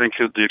 I think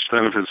at the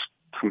extent of his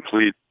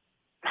complete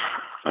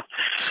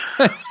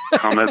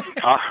comment,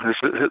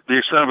 the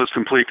extent of his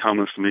complete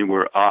comments to me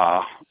were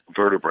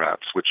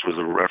vertebrats, which was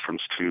a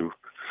reference to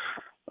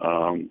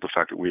the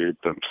fact that we had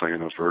been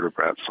playing a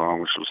vertebrat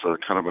song, which was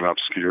kind of an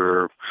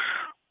obscure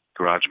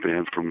garage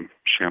band from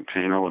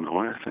Champaign,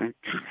 Illinois, I think.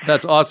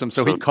 That's awesome.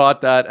 So he caught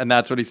that, and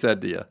that's what he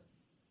said to you.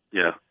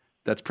 Yeah.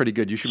 That's pretty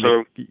good. I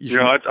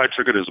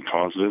took it as a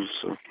positive.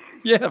 So.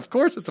 Yeah, of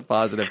course it's a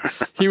positive.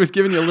 He was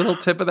giving you a little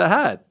tip of the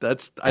hat.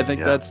 That's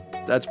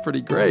pretty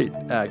great,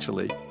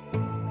 actually.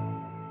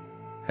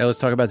 Hey, let's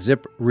talk about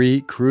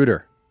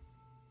ZipRecruiter.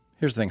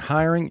 Here's the thing.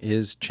 Hiring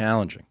is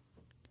challenging.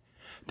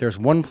 There's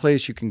one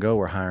place you can go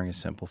where hiring is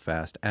simple,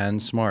 fast,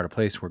 and smart. A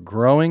place where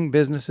growing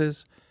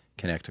businesses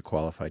connect to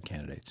qualified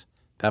candidates.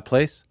 That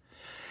place?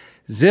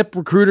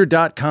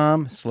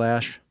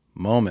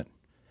 ZipRecruiter.com/moment.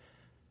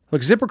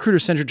 Look, ZipRecruiter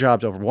sends your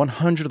jobs over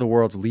 100 of the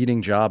world's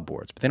leading job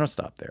boards, but they don't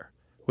stop there.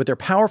 With their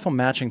powerful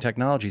matching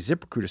technology,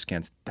 ZipRecruiter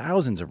scans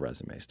thousands of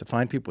resumes to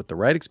find people with the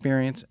right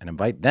experience and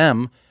invite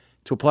them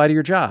to apply to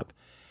your job.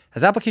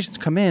 As applications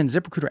come in,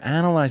 ZipRecruiter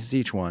analyzes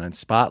each one and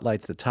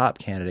spotlights the top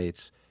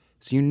candidates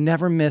so you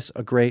never miss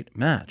a great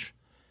match.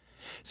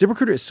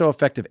 ZipRecruiter is so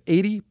effective,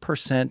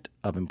 80%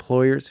 of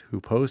employers who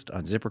post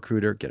on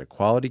ZipRecruiter get a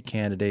quality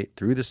candidate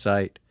through the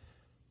site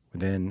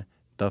within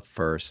the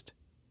first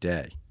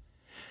day.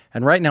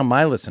 And right now,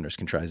 my listeners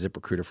can try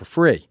ZipRecruiter for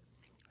free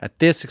at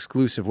this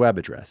exclusive web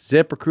address,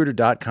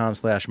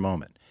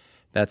 ZipRecruiter.com/moment.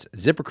 That's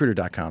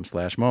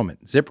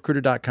ZipRecruiter.com/moment.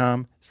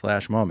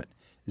 ZipRecruiter.com/moment.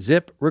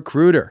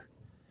 ZipRecruiter,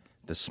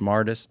 the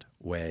smartest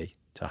way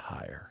to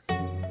hire.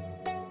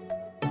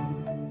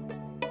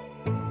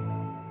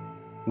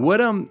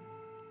 What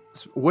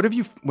have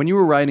you, when you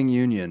were writing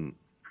Union,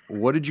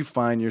 what did you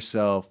find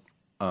yourself,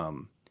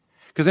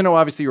 because I know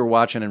obviously you were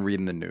watching and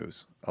reading the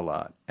news a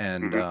lot,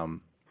 and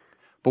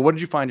but what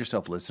did you find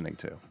yourself listening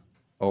to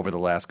over the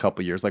last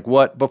couple of years? Like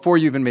what, before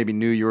you even maybe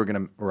knew you were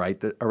going to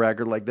write a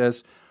record like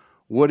this,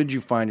 what did you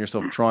find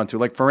yourself drawn to?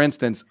 Like, for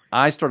instance,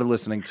 I started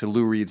listening to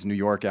Lou Reed's New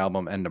York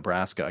album and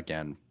Nebraska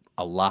again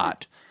a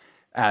lot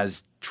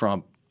as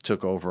Trump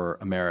took over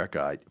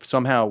America. I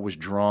somehow was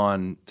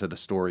drawn to the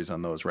stories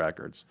on those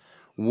records.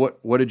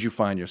 What did you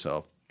find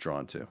yourself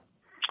drawn to?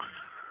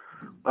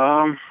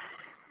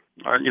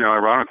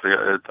 Ironically,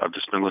 I've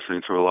just been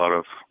listening to a lot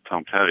of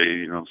Tom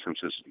Petty, since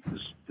his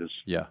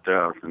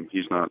death, and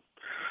he's not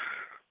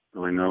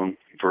really known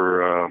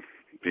for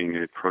being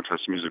a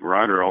protest music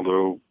writer,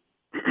 although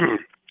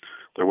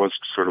there was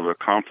sort of a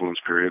confluence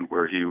period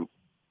where I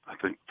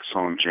think the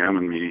song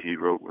Jammin' Me he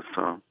wrote with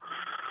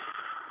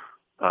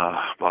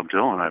Bob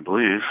Dylan, I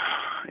believe,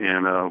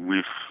 and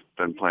we've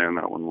been playing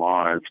that one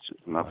live,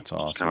 and that's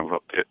awesome. Kind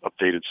of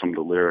updated some of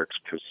the lyrics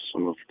because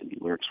some of the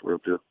lyrics were a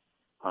bit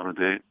out of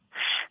date.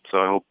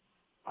 So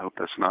I hope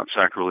that's not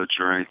sacrilege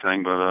or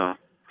anything, but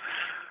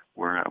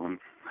we're having.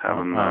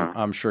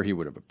 I'm sure he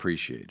would have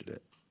appreciated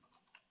it.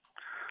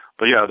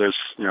 but yeah, there's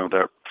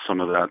that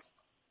some of that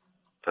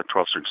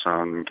 12-string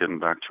sound and getting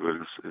back to it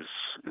is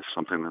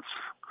something that's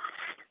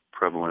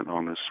prevalent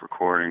on this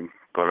recording.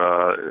 But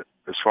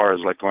as far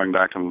as like going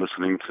back and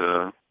listening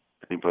to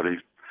anybody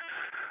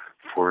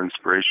for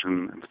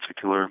inspiration in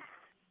particular,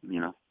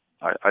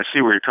 I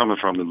see where you're coming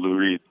from, the Lou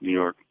Reed, New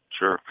York.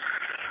 Sure.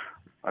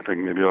 I think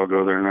maybe I'll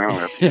go there now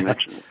after you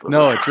mention it. But,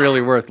 no, it's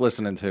really worth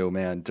listening to,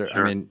 man. Sure.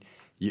 I mean,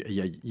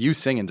 you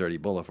singing Dirty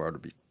Boulevard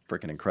would be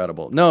freaking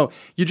incredible. No,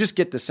 you just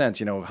get the sense,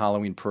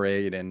 Halloween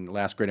Parade and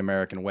Last Great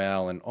American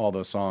Whale and all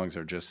those songs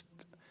are just,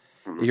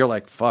 you're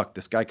like, fuck,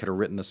 this guy could have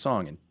written the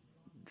song and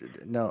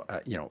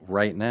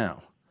right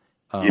now.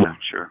 Yeah,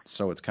 sure.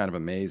 So it's kind of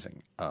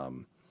amazing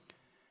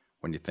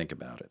when you think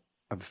about it.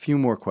 I have a few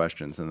more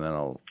questions and then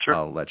I'll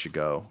let you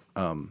go.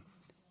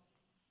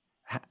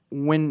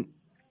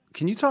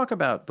 Can you talk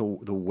about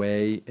the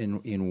way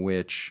in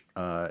which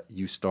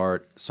you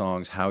start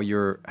songs, how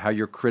you're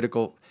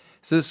critical?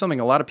 So this is something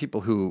a lot of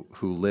people who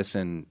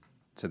listen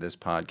to this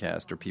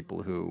podcast are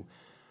people who,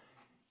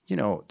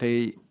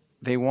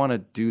 they want to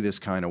do this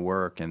kind of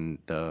work and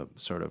the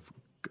sort of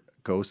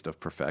ghost of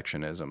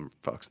perfectionism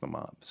fucks them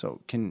up. So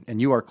and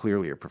you are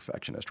clearly a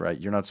everything, right?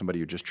 You're not somebody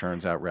who just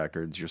churns out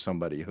records. You're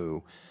somebody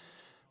who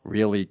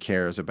really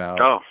cares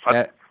about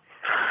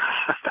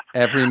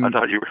every. I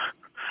thought you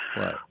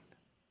were. What?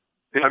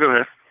 Yeah, go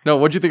ahead. No,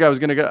 what'd you think I was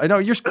going to go? I know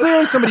you're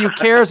clearly somebody who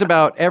cares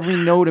about every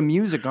note of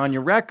music on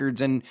your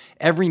records and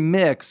every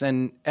mix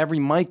and every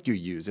mic you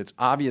use. It's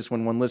obvious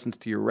when one listens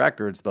to your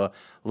records, the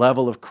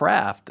level of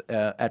craft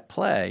at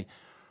play.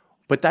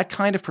 But that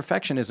kind of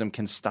perfectionism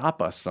can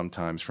stop us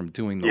sometimes from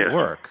doing the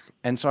work.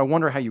 And so I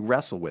wonder how you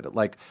wrestle with it.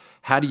 Like,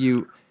 how do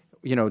you,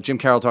 Jim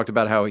Carroll talked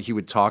about how he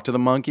would talk to the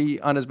monkey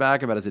on his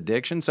back about his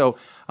addiction. So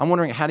I'm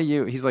wondering,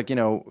 he's like,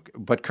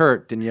 but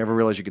Kurt, didn't you ever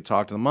realize you could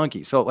talk to the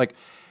monkey? So like,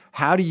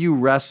 how do you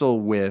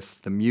wrestle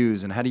with the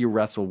muse and how do you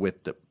wrestle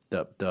with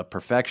the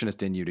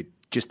perfectionist in you to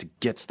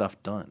get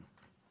stuff done?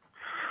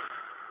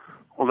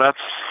 Well,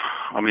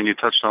 you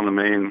touched on the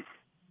main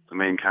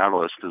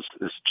catalyst is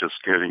just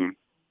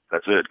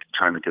that's it,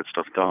 trying to get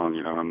stuff done,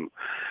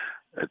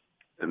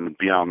 and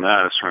beyond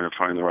that, it's trying to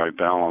find the right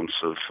balance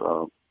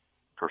of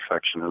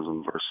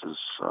perfectionism versus,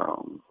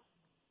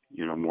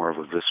 more of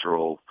a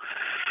visceral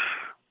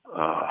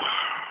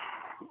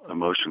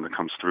emotion that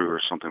comes through or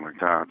something like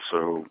that.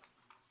 So,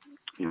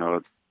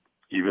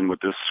 even with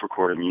this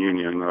recording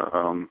union,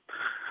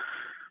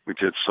 we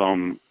did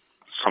some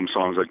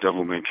songs like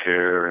Devil May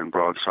Care and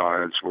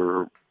Broadsides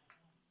were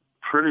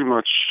pretty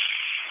much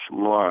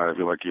live.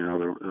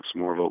 It's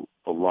more of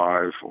a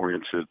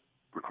live-oriented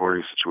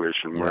recording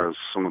situation, whereas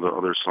some of the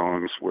other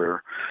songs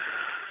where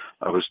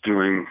I was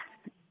doing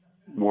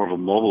more of a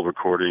mobile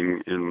recording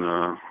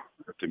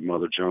at the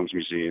Mother Jones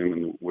Museum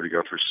and the Woody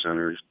Guthrie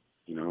Center,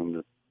 and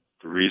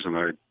the reason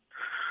I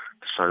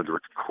decided to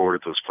record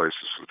at those places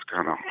was to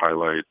kind of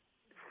highlight,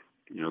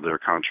 their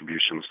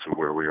contributions to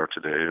where we are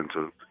today and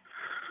to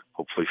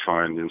hopefully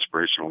find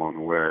inspiration along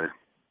the way.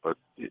 But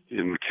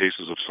in the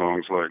cases of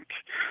songs like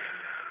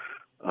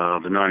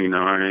the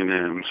 99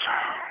 and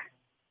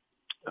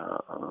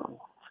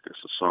I guess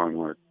a song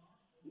like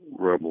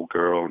Rebel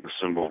Girl and The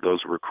Symbol,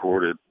 those were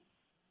recorded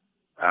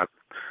at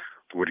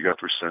the Woody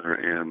Guthrie Center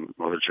and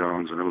Mother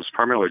Jones, and it was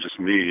primarily just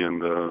me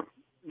and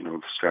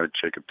this guy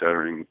Jacob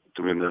Dettering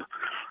doing the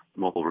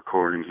mobile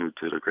recording, who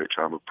did a great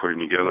job of putting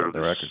together the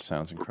record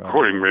sounds incredible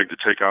recording rig to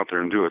take out there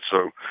and do it.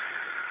 So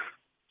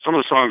some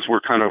of the songs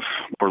were kind of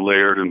more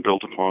layered and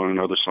built upon,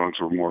 and other songs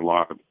were more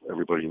live,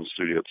 everybody in the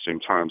studio at the same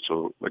time.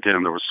 So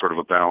again, there was sort of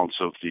a balance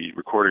of the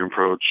recording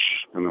approach,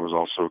 and there was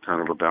also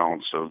kind of a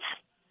balance of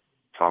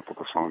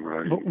topical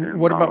songwriting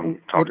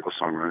and topical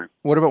songwriting.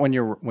 What about when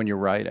you're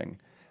writing?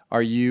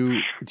 Are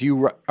you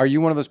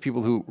one of those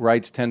people who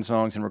writes 10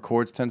 songs and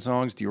records 10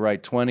 songs? Do you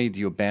write 20?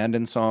 Do you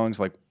abandon songs?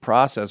 Like,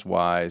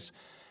 process-wise,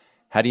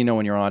 how do you know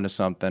when you're onto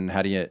something?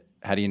 How do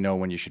you know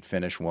when you should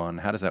finish one?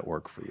 How does that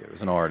work for you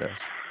as an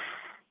artist?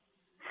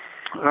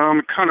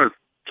 It kind of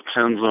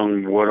depends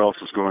on what else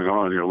is going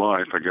on in your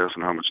life, I guess,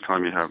 and how much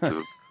time you have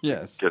to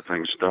get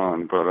things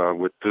done. But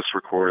with this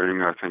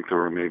recording, I think there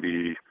were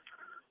maybe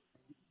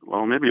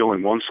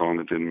only one song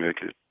that didn't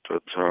make it.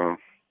 But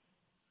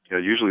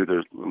usually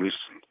there's, at least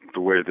the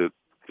way that it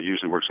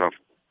usually works out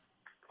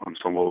on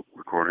solo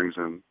recordings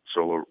and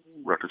solo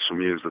records for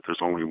me, is that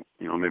there's only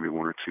maybe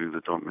one or two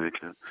that don't make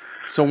it.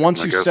 So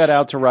once you set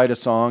out to write a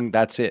song,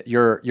 that's it.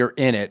 You're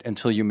in it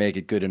until you make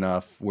it good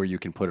enough where you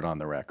can put it on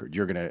the record.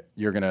 You're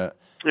gonna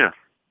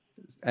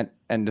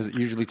And does it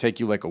usually take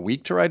you like a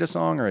week to write a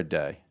song or a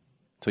day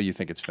till you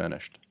think it's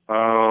finished?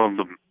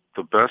 The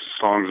best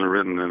songs are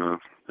written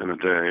in a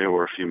day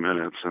or a few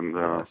minutes, and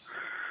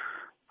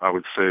I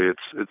would say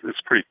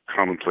it's pretty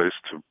commonplace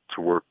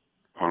to work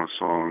on a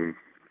song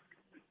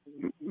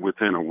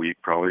within a week,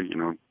 probably,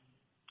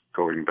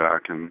 going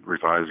back and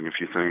revising a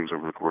few things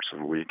over the course of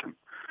a week and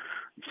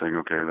saying,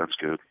 okay, that's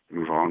good,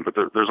 move on. But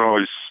there's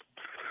always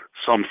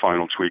some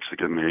final tweaks that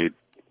get made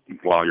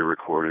while you're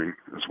recording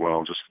as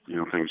well, just,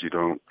 things you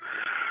don't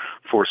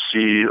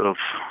foresee, of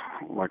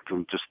like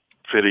them just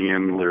fitting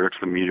in lyrics,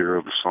 the meter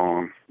of the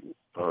song.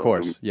 Of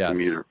course, yes.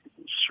 The meter,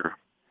 sure.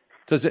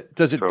 Does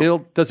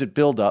it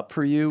build up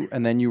for you,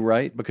 and then you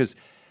write? Because,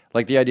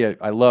 like, the idea,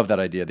 I love that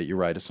idea that you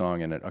write a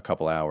song in a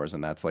couple hours,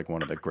 and that's like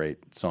one of the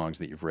great songs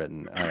that you've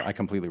written. I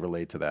completely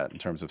relate to that in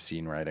terms of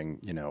scene writing.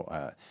 You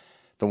know,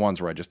 the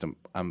ones where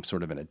I'm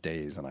sort of in a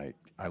daze, and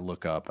I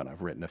look up and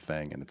I've written a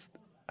thing, and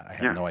I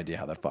have no idea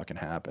how that fucking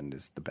happened,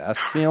 is the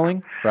best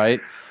feeling, right?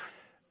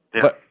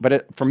 Yeah.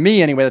 But for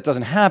me anyway, that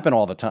doesn't happen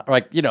all the time.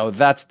 Like, you know,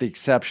 that's the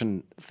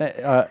exception.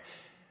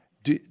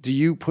 Do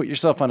you put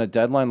yourself on a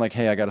deadline, like,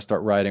 hey, I got to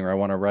start writing, or I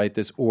want to write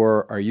this,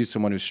 or are you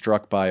someone who's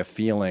struck by a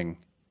feeling,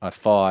 a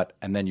thought,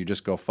 and then you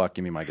just go, fuck,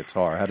 give me my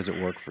guitar? How does it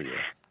work for you?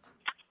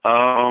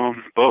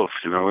 Both.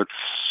 You know, it's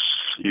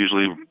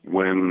usually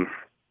when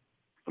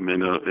I'm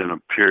in a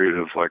period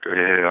of like,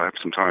 hey, I have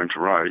some time to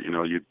write. You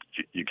know, you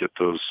get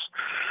those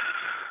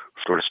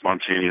sort of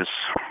spontaneous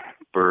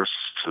bursts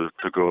to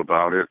go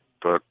about it,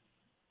 but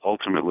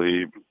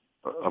ultimately,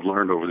 I've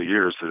learned over the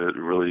years that it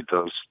really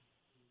does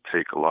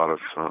take a lot of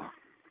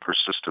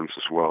persistence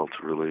as well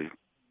to really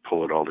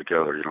pull it all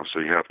together. You know, so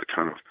you have to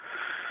kind of,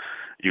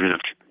 even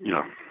if, you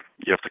know,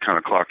 you have to kind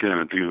of clock in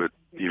and do it,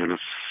 even if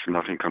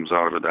nothing comes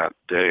out of it that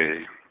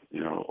day.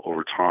 You know,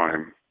 over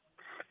time,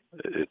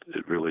 it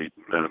really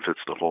benefits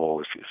the whole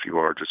if you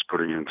are just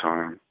putting in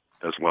time,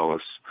 as well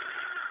as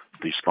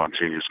the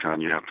spontaneous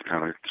kind. You have to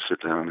kind of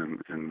sit down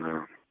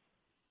and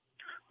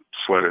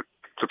sweat it,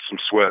 put some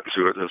sweat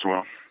to it as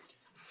well.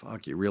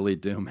 Fuck, you really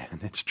do, man.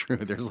 It's true.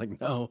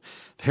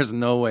 There's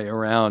no way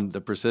around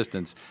the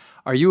persistence.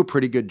 Are you a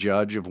pretty good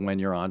judge of when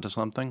you're onto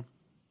something?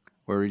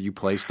 Where you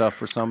play stuff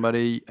for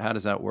somebody? How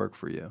does that work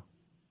for you?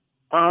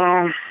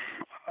 I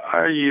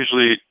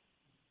usually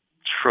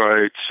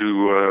try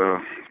to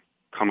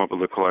come up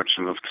with a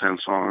collection of 10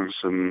 songs,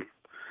 and,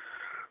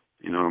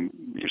 you know,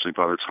 usually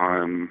by the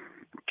time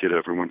get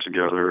everyone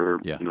together,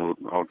 you know,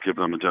 I'll give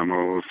them a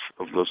demo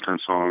of those 10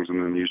 songs,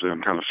 and then usually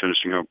I'm kind of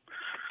finishing up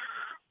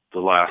the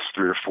last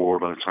 3 or 4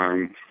 by the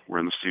time we're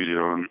in the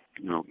studio, and,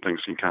 you know,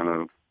 things can kind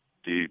of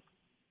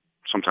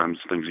sometimes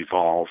things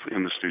evolve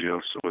in the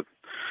studio, so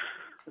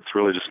it's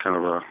really just kind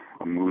of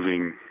a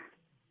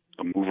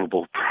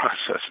movable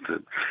process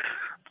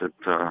that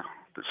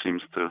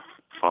seems to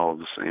follow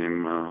the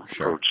same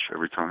approach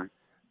every time.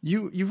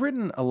 You've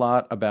written a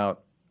lot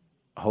about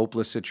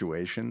hopeless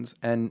situations,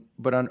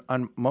 but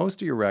on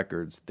most of your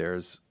records,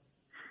 there's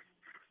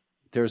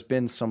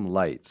been some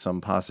light,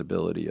 some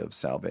possibility of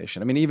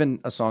salvation. I mean, even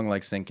a song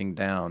like Sinking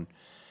Down,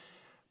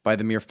 by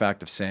the mere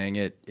fact of saying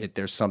it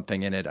there's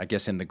something in it, I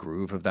guess, in the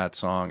groove of that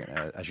song.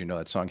 As you know,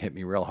 that song hit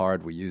me real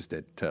hard. We used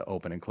it to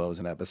open and close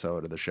an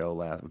episode of the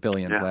show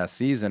Billions last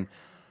season.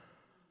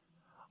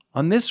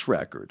 On this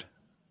record,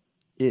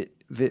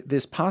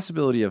 this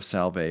possibility of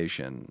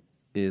salvation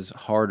is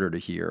harder to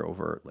hear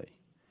overtly.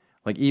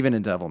 Like even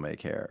in Devil May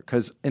Care,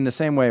 because in the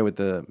same way with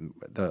the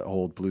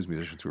old blues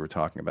musicians we were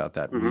talking about,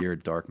 that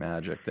weird dark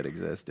magic that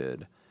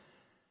existed,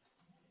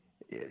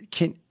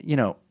 even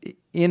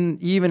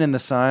in the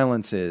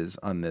silences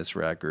on this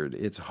record,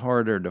 it's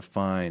harder to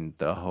find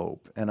the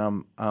hope.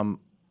 And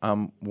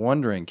I'm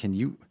wondering,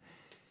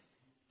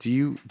 do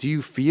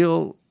you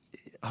feel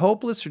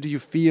hopeless, or do you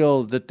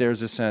feel that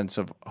there's a sense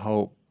of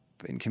hope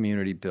in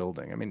community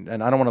building? I mean,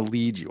 and I don't want to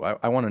lead you.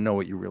 I want to know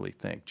what you really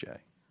think, Jay.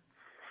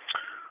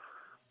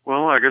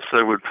 Well, I guess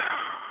I would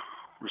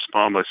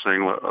respond by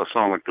saying a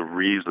song like The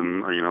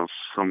Reason, you know,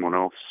 someone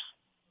else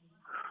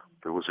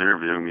that was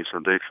interviewing me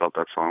said they felt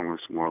that song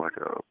was more like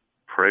a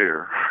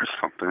prayer or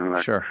something. And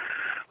that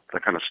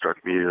kind of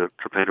struck me to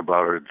think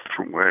about it a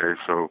different way.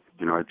 So,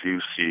 you know, I do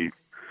see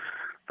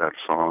that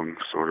song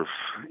sort of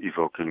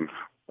evoking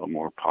a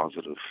more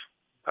positive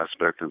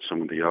aspect than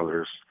some of the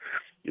others.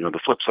 You know, the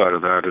flip side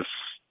of that is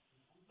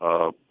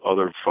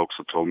other folks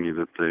have told me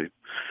that they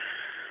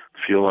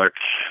feel like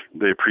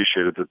they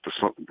appreciated that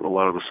a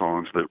lot of the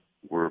songs that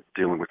were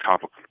dealing with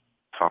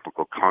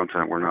topical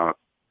content were not,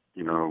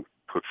 you know,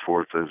 put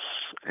forth as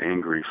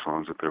angry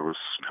songs, that there was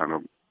kind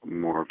of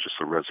more of just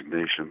a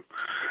resignation.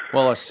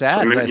 Well, a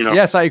sadness. I mean, you know,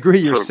 yes, I agree.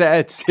 You're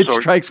sad. It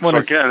strikes one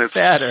as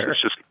sadder.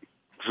 It's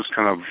just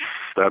kind of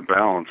that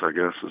balance, I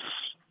guess,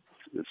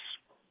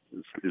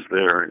 is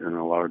there in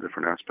a lot of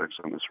different aspects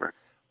on this record.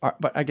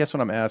 But I guess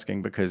what I'm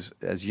asking, because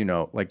as you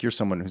know, like you're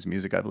someone whose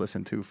music I've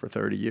listened to for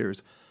 30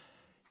 years,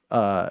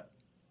 are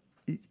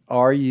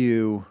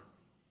you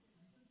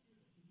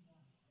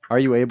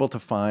able to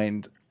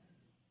find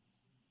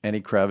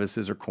any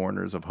crevices or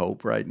corners of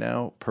hope right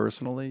now,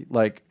 personally?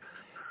 Like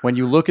when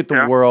you look at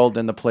the world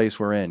and the place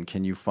we're in,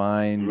 can you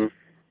find,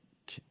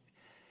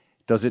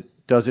 does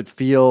it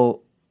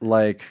feel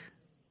like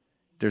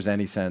there's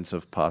any sense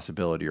of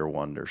possibility or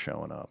wonder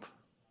showing up?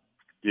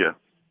 Yeah.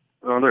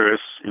 Well, there is.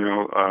 You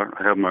know, I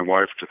have my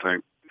wife to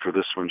thank for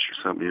this one. She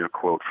sent me a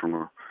quote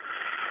from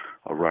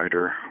a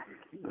writer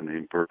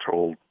named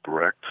Bertolt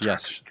Brecht.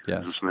 Yes.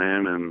 Is his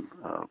name, and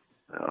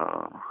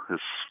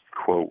his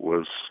quote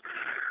was,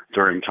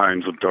 "During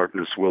times of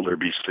darkness, will there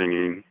be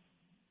singing?"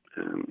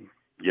 And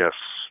yes,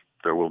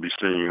 there will be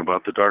singing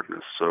about the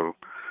darkness. So,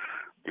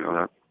 you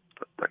know,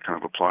 that kind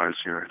of applies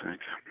here, I think.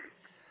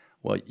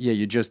 Well, yeah,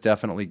 you just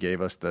definitely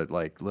gave us the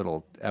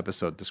little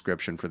episode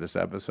description for this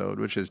episode,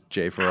 which is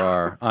Jay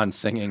Farrar on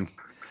singing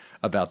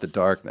about the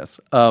darkness,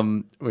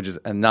 which is,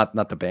 and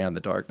not the band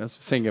The Darkness,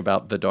 singing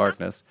about the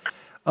darkness.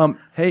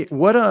 Hey,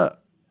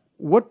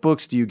 what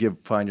books do you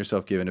find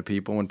yourself giving to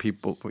people when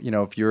people,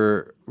 if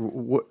you're,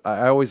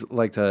 I always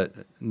like to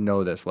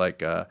know this,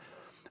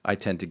 I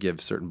tend to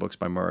give certain books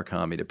by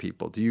Murakami to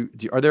people.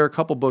 Are there a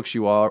couple books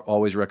you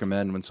always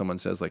recommend when someone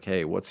says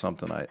hey, what's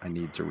something I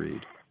need to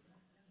read?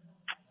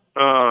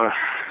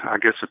 I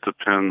guess it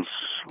depends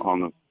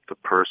on the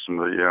person,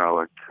 but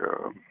yeah, it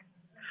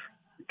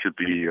could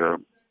be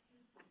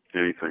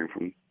anything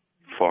from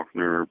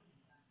Faulkner.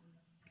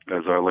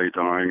 As I Lay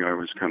Dying, I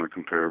always kind of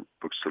compare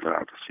books to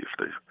that to see if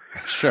they...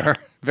 Sure.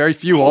 Very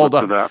few hold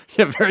up to that.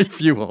 Yeah, very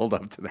few hold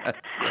up to that.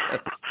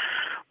 Yes.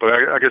 But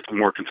I guess the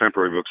more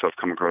contemporary books I've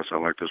come across, I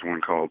like this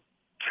one called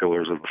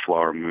Killers of the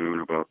Flower Moon,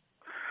 about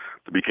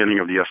the beginning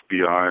of the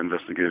FBI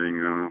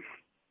investigating...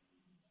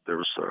 there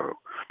was a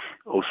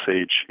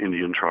Osage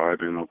Indian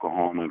tribe in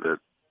Oklahoma that,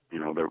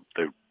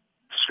 they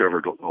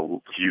discovered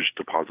huge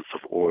deposits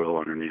of oil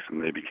underneath,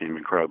 and they became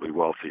incredibly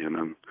wealthy.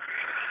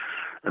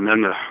 And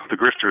then the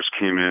grifters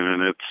came in,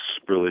 and it's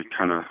really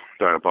kind of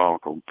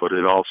diabolical. But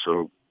it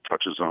also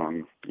touches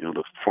on,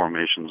 the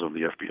formations of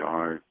the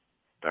FBI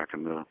back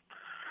in the,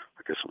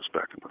 I guess it was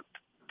back in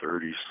the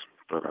 30s.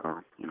 But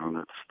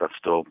that's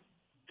still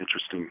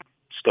interesting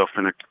stuff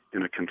in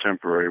a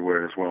contemporary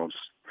way as well,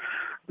 just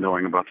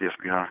knowing about the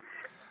FBI.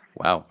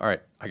 Wow. All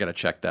right. I got to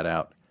check that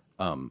out.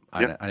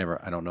 Yep.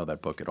 I don't know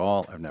that book at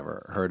all. I've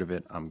never heard of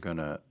it. I'm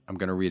gonna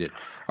read it.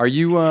 Are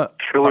you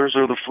Killers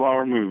of the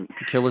Flower Moon?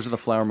 Killers of the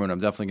Flower Moon. I'm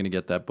definitely gonna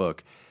get that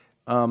book.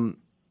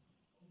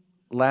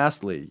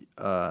 Lastly,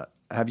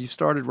 have you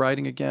started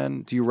writing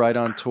again? Do you write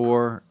on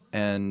tour?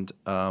 And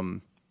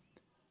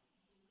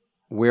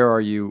where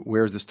are you?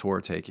 Where's this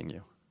tour taking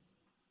you?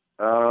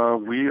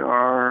 We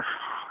are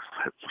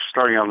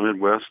starting out in the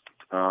Midwest,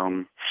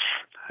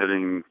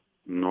 heading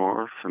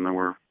north, and then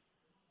we're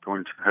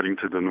heading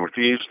to the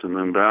Northeast, and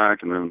then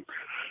back, and then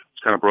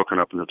it's kind of broken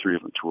up into 3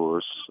 different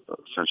tours,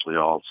 essentially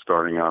all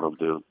starting out of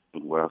the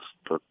Midwest,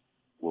 but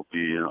we'll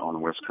be on the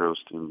West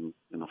Coast in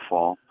the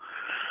fall.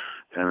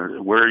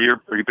 And where are you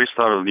based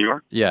out of New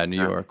York? Yeah, New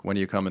York. When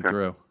are you coming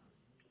through?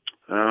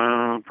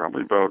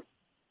 Probably about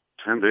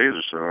 10 days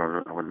or so,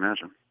 I would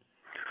imagine.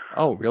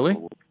 Oh, really?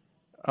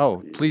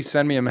 Please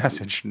send me a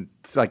message.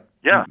 It's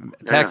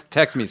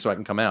text me so I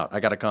can come out. I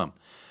got to come.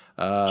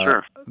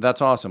 Sure.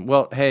 That's awesome.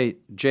 Well, hey,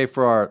 Jay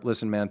Farrar,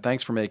 listen, man,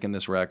 thanks for making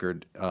this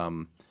record.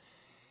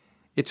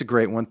 It's a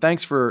great one.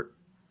 Thanks for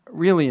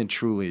really and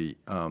truly,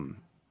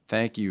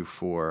 thank you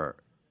for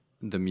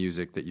the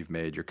music that you've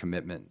made, your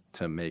commitment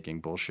to making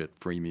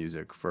bullshit-free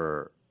music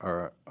for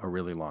a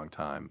really long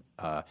time.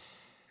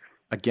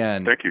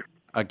 Again, thank you.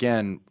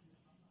 Again,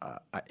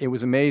 it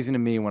was amazing to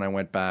me when I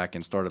went back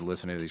and started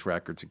listening to these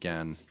records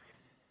again,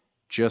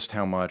 just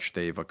how much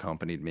they've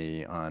accompanied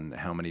me on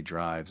how many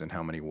drives and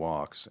how many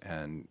walks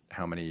and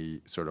how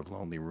many sort of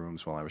lonely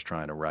rooms while I was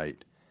trying to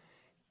write.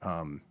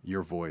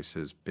 Your voice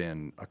has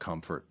been a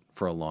comfort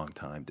for a long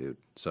time, dude.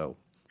 So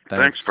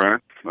thanks, Brian.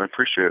 I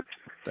appreciate it.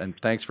 And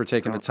thanks for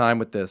taking the time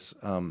with this.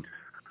 Thanks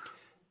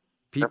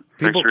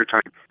for your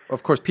time.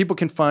 Of course, people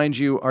can find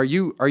you. Are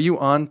you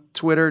on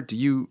Twitter?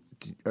 Can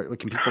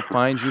people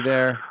find you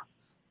there?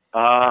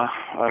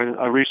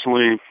 I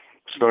recently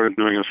started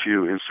doing a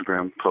few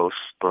Instagram posts,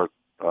 but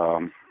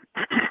I'm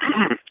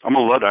a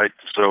Luddite,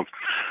 so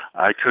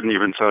I couldn't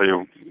even tell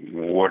you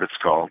what it's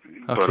called.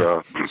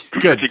 Okay.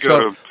 But good. If you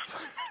go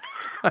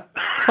to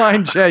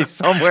find Jay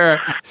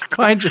somewhere.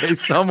 Find Jay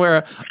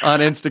somewhere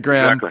on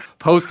Instagram, Exactly.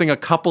 posting a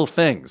couple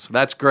things.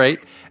 That's great.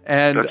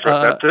 And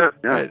that's it.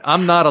 Yeah.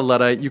 I'm not a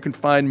Luddite. You can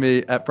find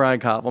me at Brian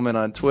Koppelman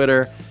on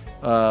Twitter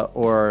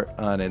or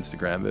on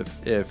Instagram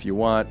if you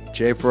want.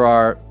 Jay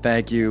Farrar,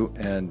 thank you.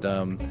 And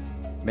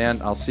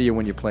man, I'll see you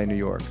when you play New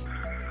York.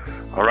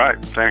 All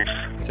right. Thanks.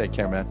 Take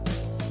care, man.